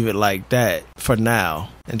have to leave it like that for now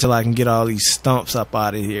until I can get all these stumps up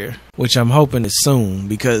out of here, which I'm hoping is soon,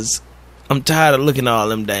 because I'm tired of looking at all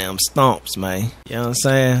them damn stumps, man. You know what I'm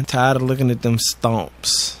saying? Tired of looking at them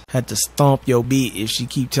stumps. Had to stomp your beat if she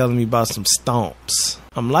keep telling me about some stumps.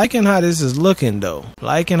 I'm liking how this is looking though.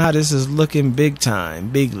 Liking how this is looking big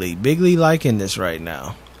time. Bigly liking this right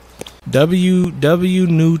now. W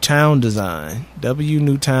New Town Design. W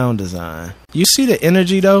New Town Design. You see the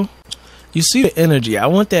energy though? You see the energy. I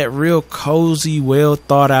want that real cozy, well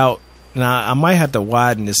thought out. Now, I might have to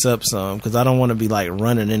widen this up some because I don't want to be like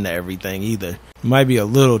running into everything either. It might be a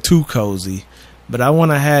little too cozy, but I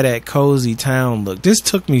want to have that cozy town look. This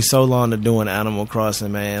took me so long to do in Animal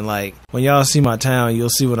Crossing, man. Like, when y'all see my town, you'll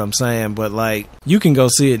see what I'm saying. But like, you can go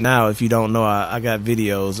see it now if you don't know. I got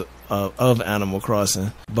videos of Animal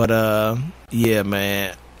Crossing. But yeah,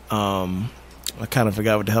 man. I kind of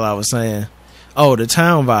forgot what the hell I was saying. Oh, the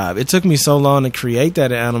town vibe. It took me so long to create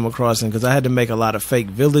that in Animal Crossing because I had to make a lot of fake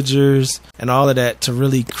villagers and all of that to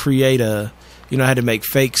really create I had to make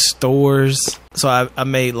fake stores. So I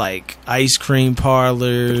made like ice cream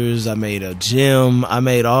parlors. I made a gym. I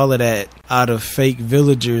made all of that out of fake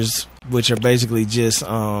villagers, which are basically just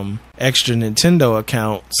extra Nintendo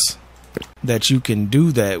accounts that you can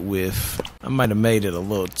do that with. I might have made it a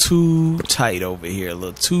little too tight over here. A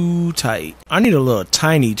little too tight. I need a little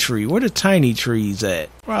tiny tree. Where the tiny trees at?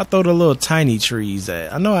 Where I throw the little tiny trees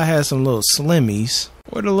at? I know I had some little slimmies.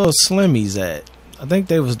 Where the little slimmies at? I think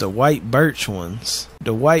they was the white birch ones.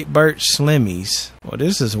 The white birch slimmies. Well,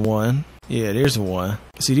 this is one. Yeah, there's one.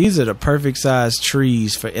 See, these are the perfect size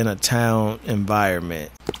trees for in a town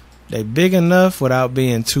environment. They big enough without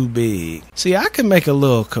being too big. See, I can make a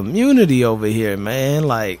little community over here, man.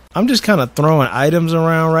 Like, I'm just kind of throwing items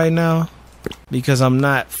around right now because I'm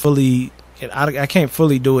not fully... I can't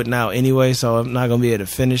fully do it now anyway, so I'm not going to be able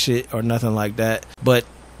to finish it or nothing like that. But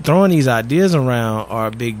throwing these ideas around are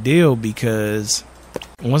a big deal because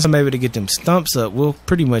once I'm able to get them stumps up, we'll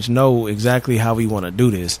pretty much know exactly how we want to do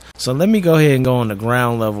this. So let me go ahead and go on the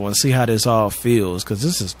ground level and see how this all feels, because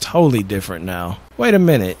this is totally different now. Wait a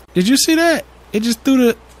minute. Did you see that? It just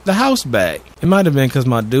threw the house back. It might have been because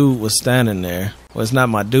my dude was standing there. Well, it's not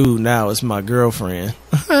my dude now. It's my girlfriend.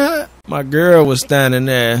 My girl was standing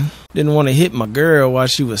there. Didn't want to hit my girl while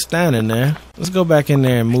she was standing there. Let's go back in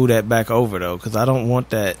there and move that back over, though, because I don't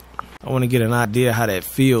want that. I want to get an idea how that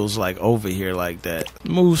feels like over here like that.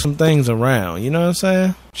 Move some things around, you know what I'm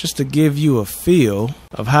saying? Just to give you a feel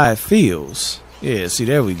of how it feels. Yeah, see,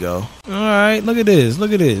 there we go. Alright, look at this,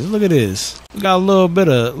 look at this, look at this. We got a little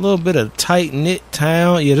bit of tight knit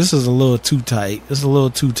town. Yeah, this is a little too tight. This is a little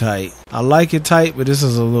too tight. I like it tight, but this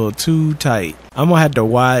is a little too tight. I'm gonna have to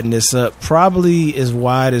widen this up, probably as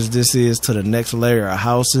wide as this is to the next layer of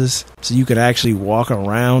houses, so you can actually walk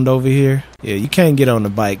around over here. Yeah, you can't get on the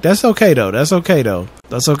bike. That's okay though. That's okay though.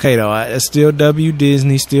 That's okay though. It's still W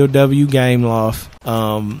Disney, still W Game Loft.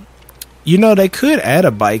 You know, they could add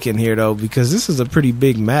a bike in here though, because this is a pretty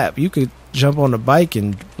big map. You could jump on the bike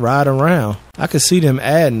and ride around. I could see them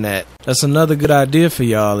adding that. That's another good idea for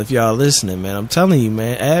y'all if y'all listening, man. I'm telling you,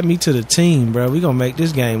 man, add me to the team, bro. We gonna make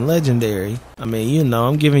this game legendary. I mean, you know,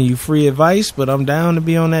 I'm giving you free advice, but I'm down to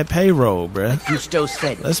be on that payroll, bro. Gusto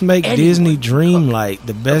said, let's make Disney Dreamlight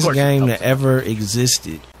the best game that ever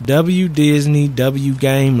existed. W Disney, W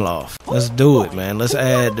Game Loft. Let's do it, man. Let's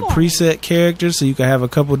add the preset characters so you can have a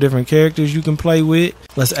couple different characters you can play with.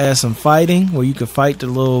 Let's add some fighting where you can fight the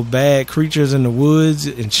little bad creatures in the woods,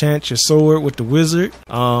 enchant your sword board with the wizard.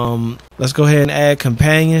 Let's go ahead and add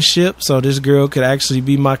companionship. So this girl could actually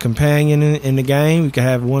be my companion in the game. You could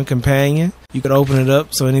have one companion. You could open it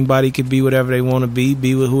up so anybody could be whatever they want to be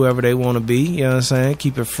with whoever they want to be. You know what I'm saying?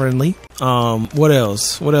 Keep it friendly. What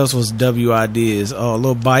else? What else was W ideas? Oh, a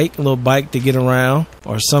little bike to get around,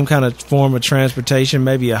 or some kind of form of transportation,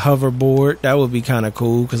 maybe a hoverboard. That would be kind of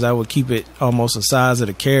cool because I would keep it almost the size of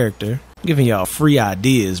the character. I'm giving y'all free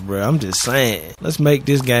ideas, bro. I'm just saying. Let's make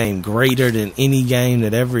this game greater than any game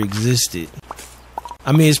that ever existed.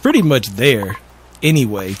 I mean, it's pretty much there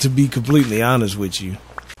anyway, to be completely honest with you.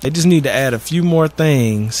 They just need to add a few more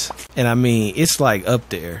things, and I mean, it's like up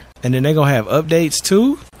there. And then they're gonna have updates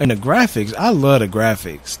too. And the graphics, I love the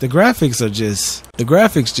graphics. The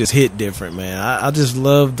graphics just hit different, man. I just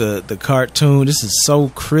love the cartoon. This is so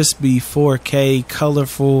crispy, 4K,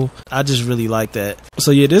 colorful. I just really like that. So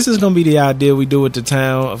yeah, this is gonna be the idea we do with the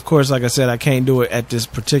town. Of course, like I said, I can't do it at this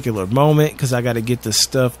particular moment because I gotta get the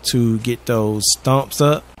stuff to get those stomps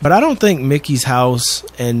up. But I don't think Mickey's house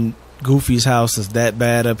and Goofy's house is that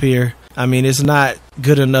bad up here. I mean, it's not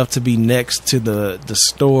good enough to be next to the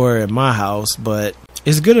store at my house, but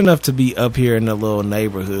it's good enough to be up here in the little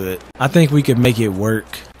neighborhood. I think we could make it work.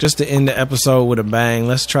 Just to end the episode with a bang,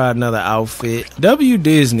 let's try another outfit. W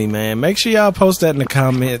Disney, man. Make sure y'all post that in the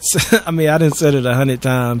comments. I mean, I done said it 100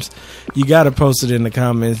 times. You gotta post it in the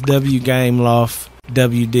comments. W Game Loft,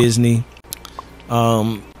 W Disney.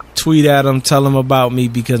 Tweet at them, tell them about me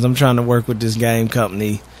because I'm trying to work with this game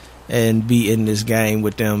company and be in this game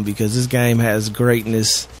with them because this game has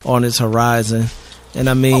greatness on its horizon. And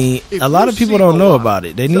I mean, a lot of people don't know about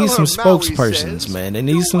it. They need some spokespersons, man. They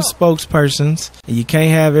need some spokespersons. And you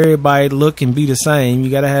can't have everybody look and be the same. You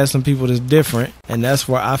got to have some people that's different. And that's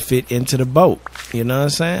where I fit into the boat. You know what I'm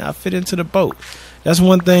saying? I fit into the boat. That's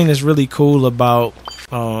one thing that's really cool about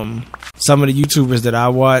some of the YouTubers that I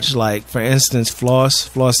watch. Like, for instance,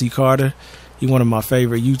 Flossie Carter. He's one of my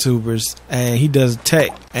favorite YouTubers, and he does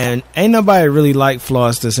tech. And ain't nobody really like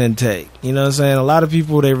Floss that's in tech. You know what I'm saying? A lot of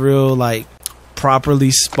people, they real, like,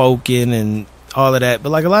 properly spoken and all of that.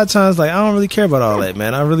 But, like, a lot of times, like, I don't really care about all that,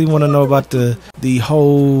 man. I really want to know about the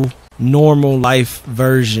whole normal life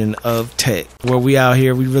version of tech, where we out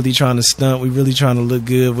here, we really trying to stunt, we really trying to look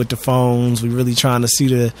good with the phones, we really trying to see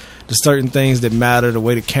the certain things that matter, the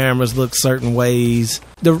way the cameras look certain ways,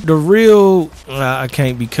 the real I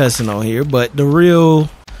can't be cussing on here, but the real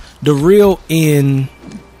end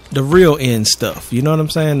stuff, you know what I'm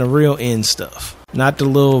saying? The real end stuff, not the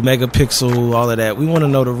little megapixel, all of that. We want to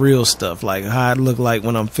know the real stuff, like how it look like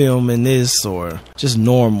when I'm filming this, or just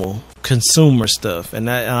normal consumer stuff. And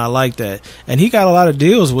I like that. And he got a lot of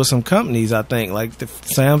deals with some companies, I think, like the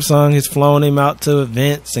Samsung has flown him out to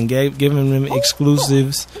events and giving him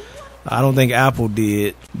exclusives. I don't think Apple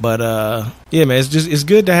did, but yeah, man, it's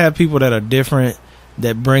good to have people that are different,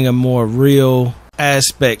 that bring a more real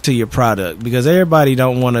aspect to your product, because everybody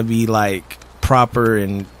don't want to be like proper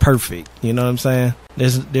and perfect. You know what I'm saying?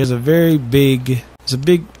 There's a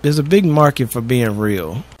big market for being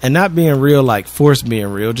real, and not being real like forced being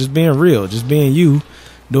real, just being real, just being you,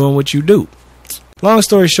 doing what you do. Long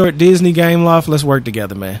story short, Disney Game Loft, let's work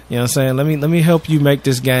together, man. You know what I'm saying? Let me help you make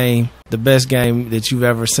this game the best game that you've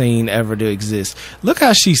ever seen ever to exist. Look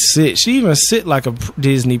how she sits. She even sit like a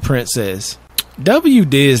Disney princess. W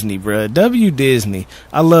Disney, bruh. W Disney.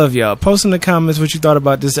 I love y'all. Post in the comments what you thought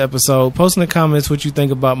about this episode. Post in the comments what you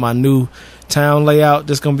think about my new town layout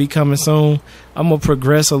that's going to be coming soon. I'm going to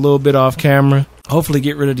progress a little bit off camera. Hopefully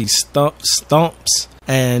get rid of these stumps.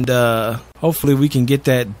 And hopefully we can get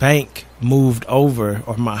that bank moved over,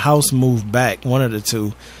 or my house moved back, one of the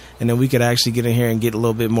two. And then we could actually get in here and get a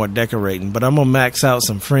little bit more decorating. But I'm going to max out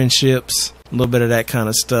some friendships, a little bit of that kind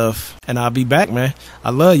of stuff. And I'll be back, man.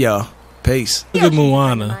 I love y'all. Peace. Look at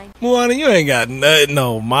Moana. Moana, you ain't got nothing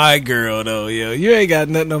on my girl though, yo. You ain't got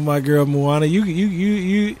nothing on my girl, Moana.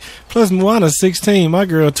 You. Plus Moana's 16. My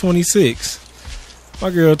girl 26.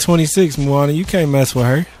 My girl 26. Moana, you can't mess with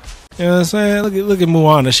her. You know what I'm saying? Look at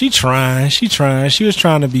Moana. She trying. She was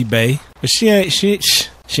trying to be bae, but she ain't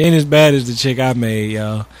as bad as the chick I made,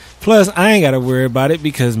 y'all. Plus, I ain't gotta worry about it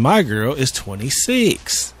because my girl is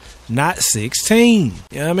 26, not 16.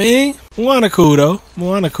 You know what I mean? Moana cool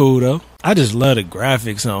though. I just love the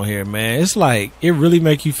graphics on here, man. It's like, it really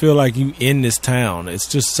make you feel like you in this town. It's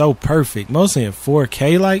just so perfect. Mostly in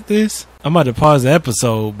 4K like this. I'm about to pause the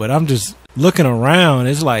episode, but I'm just looking around.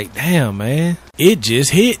 It's like, damn, man. It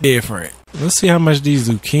just hit different. Let's see how much these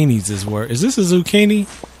zucchinis is worth. Is this a zucchini?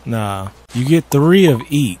 Nah. You get 3 of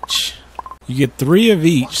each.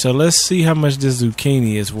 So let's see how much this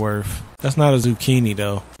zucchini is worth. That's not a zucchini,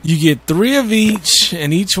 though. You get 3 of each,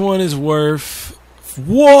 and each one is worth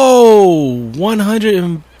Whoa,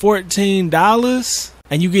 $114?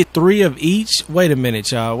 And you get 3 of each? Wait a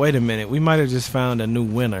minute, y'all. Wait a minute. We might have just found a new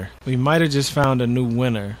winner.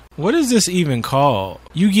 What is this even called?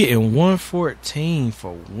 You getting 114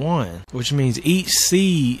 for 1, which means each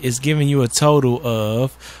seed is giving you a total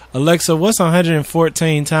of, Alexa, what's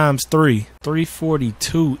 114 times 3?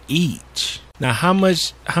 342 each. Now, how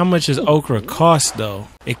much does okra cost though?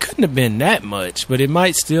 It couldn't have been that much, but it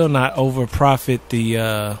might still not out-profit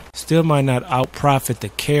the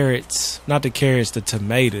carrots, not the carrots, the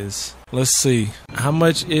tomatoes. Let's see. How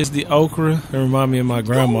much is the okra? It remind me of my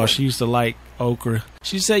grandma. She used to like okra.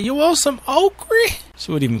 She said, "You want some okra?"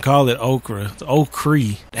 She wouldn't even call it okra. It's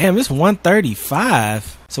okra. Damn, it's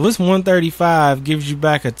 135. So this 135 gives you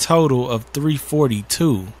back a total of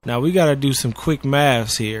 342. Now we gotta do some quick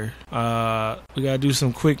maths here. Y'all.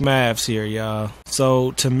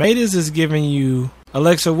 So tomatoes is giving you,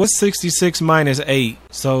 Alexa, what's 66 minus 8?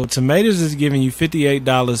 So tomatoes is giving you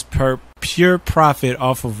 $58 per pure profit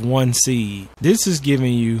off of 1 seed. This is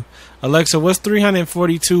giving you, Alexa, what's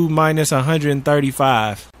 342 minus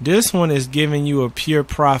 135? This one is giving you a pure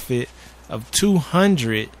profit of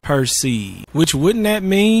 200 per seed. Which wouldn't that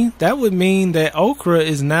mean? That would mean that okra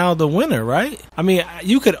is now the winner, right? I mean,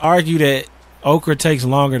 you could argue that okra takes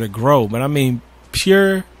longer to grow, but I mean,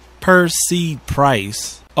 pure per seed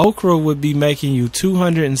price, okra would be making you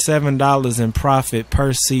 $207 in profit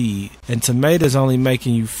per seed, and tomatoes only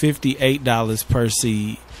making you $58 per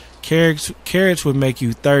seed. Carrots would make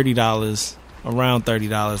you $30, around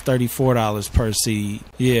 $30, $34 per seed.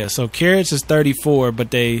 Yeah, so carrots is 34,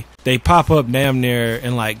 but they pop up damn near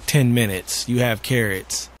in like 10 minutes. You have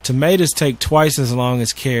carrots. Tomatoes take twice as long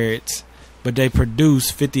as carrots, but they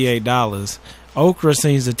produce $58. Okra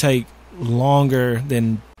seems to take longer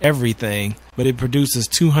than everything, but it produces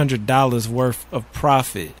 $200 worth of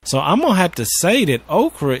profit. So I'm gonna have to say that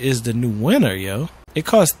okra is the new winner, yo. It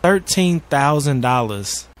costs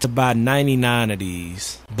 $13,000 to buy 99 of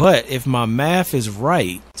these. But if my math is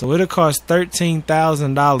right, so it'll cost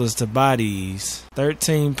 $13,000 to buy these,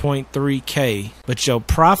 13.3K. But your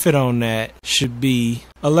profit on that should be,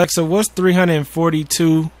 Alexa, what's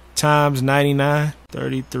 342 times 99?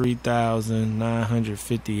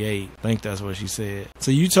 33,958. I think that's what she said.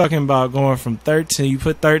 So you talking about going from 13, you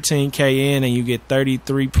put 13K in and you get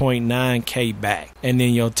 33.9K back. And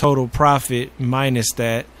then your total profit minus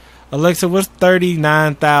that. Alexa, what's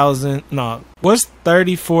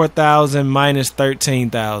 34,000 minus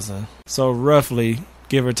 13,000? So roughly,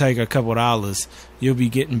 give or take a couple dollars, you'll be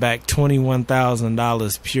getting back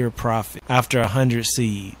 $21,000 pure profit after 100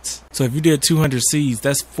 seeds. So if you did 200 seeds,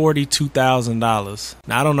 that's $42,000.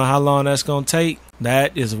 Now, I don't know how long that's going to take.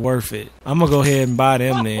 That is worth it. I'm going to go ahead and buy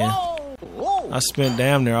them then. I spent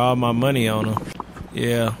damn near all my money on them.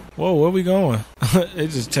 Yeah. Whoa, where we going? It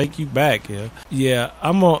just take you back, yeah. Yeah,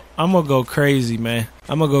 I'm gonna go crazy, man.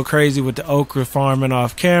 I'm gonna go crazy with the okra farming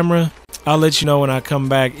off camera. I'll let you know when I come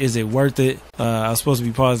back. Is it worth it? I was supposed to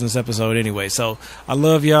be pausing this episode anyway. So I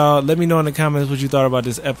love y'all. Let me know in the comments what you thought about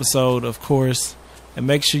this episode, of course. And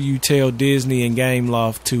make sure you tell Disney and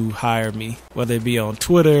Gameloft to hire me, whether it be on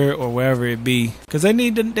Twitter or wherever it be, because they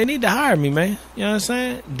need to hire me, man. You know what I'm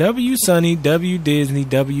saying? W Sonny, W Disney,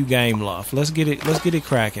 W Gameloft. Let's get it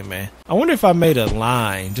cracking, man. I wonder if I made a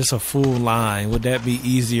line, just a full line, would that be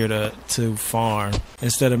easier to farm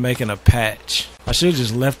instead of making a patch? I should have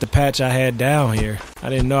just left the patch I had down here. I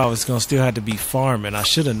didn't know I was gonna still have to be farming. I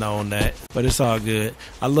should have known that, but it's all good.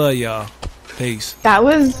 I love y'all. Peace. That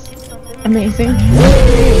was amazing.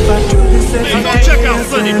 Hey, go check out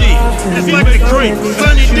Sonny D. It's like the great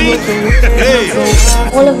Sonny D. Hey.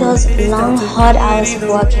 All of those long, hard hours of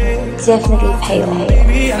working will definitely pay off.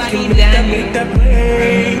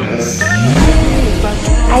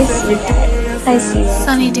 I see that.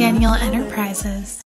 Sonny Daniel Enterprises.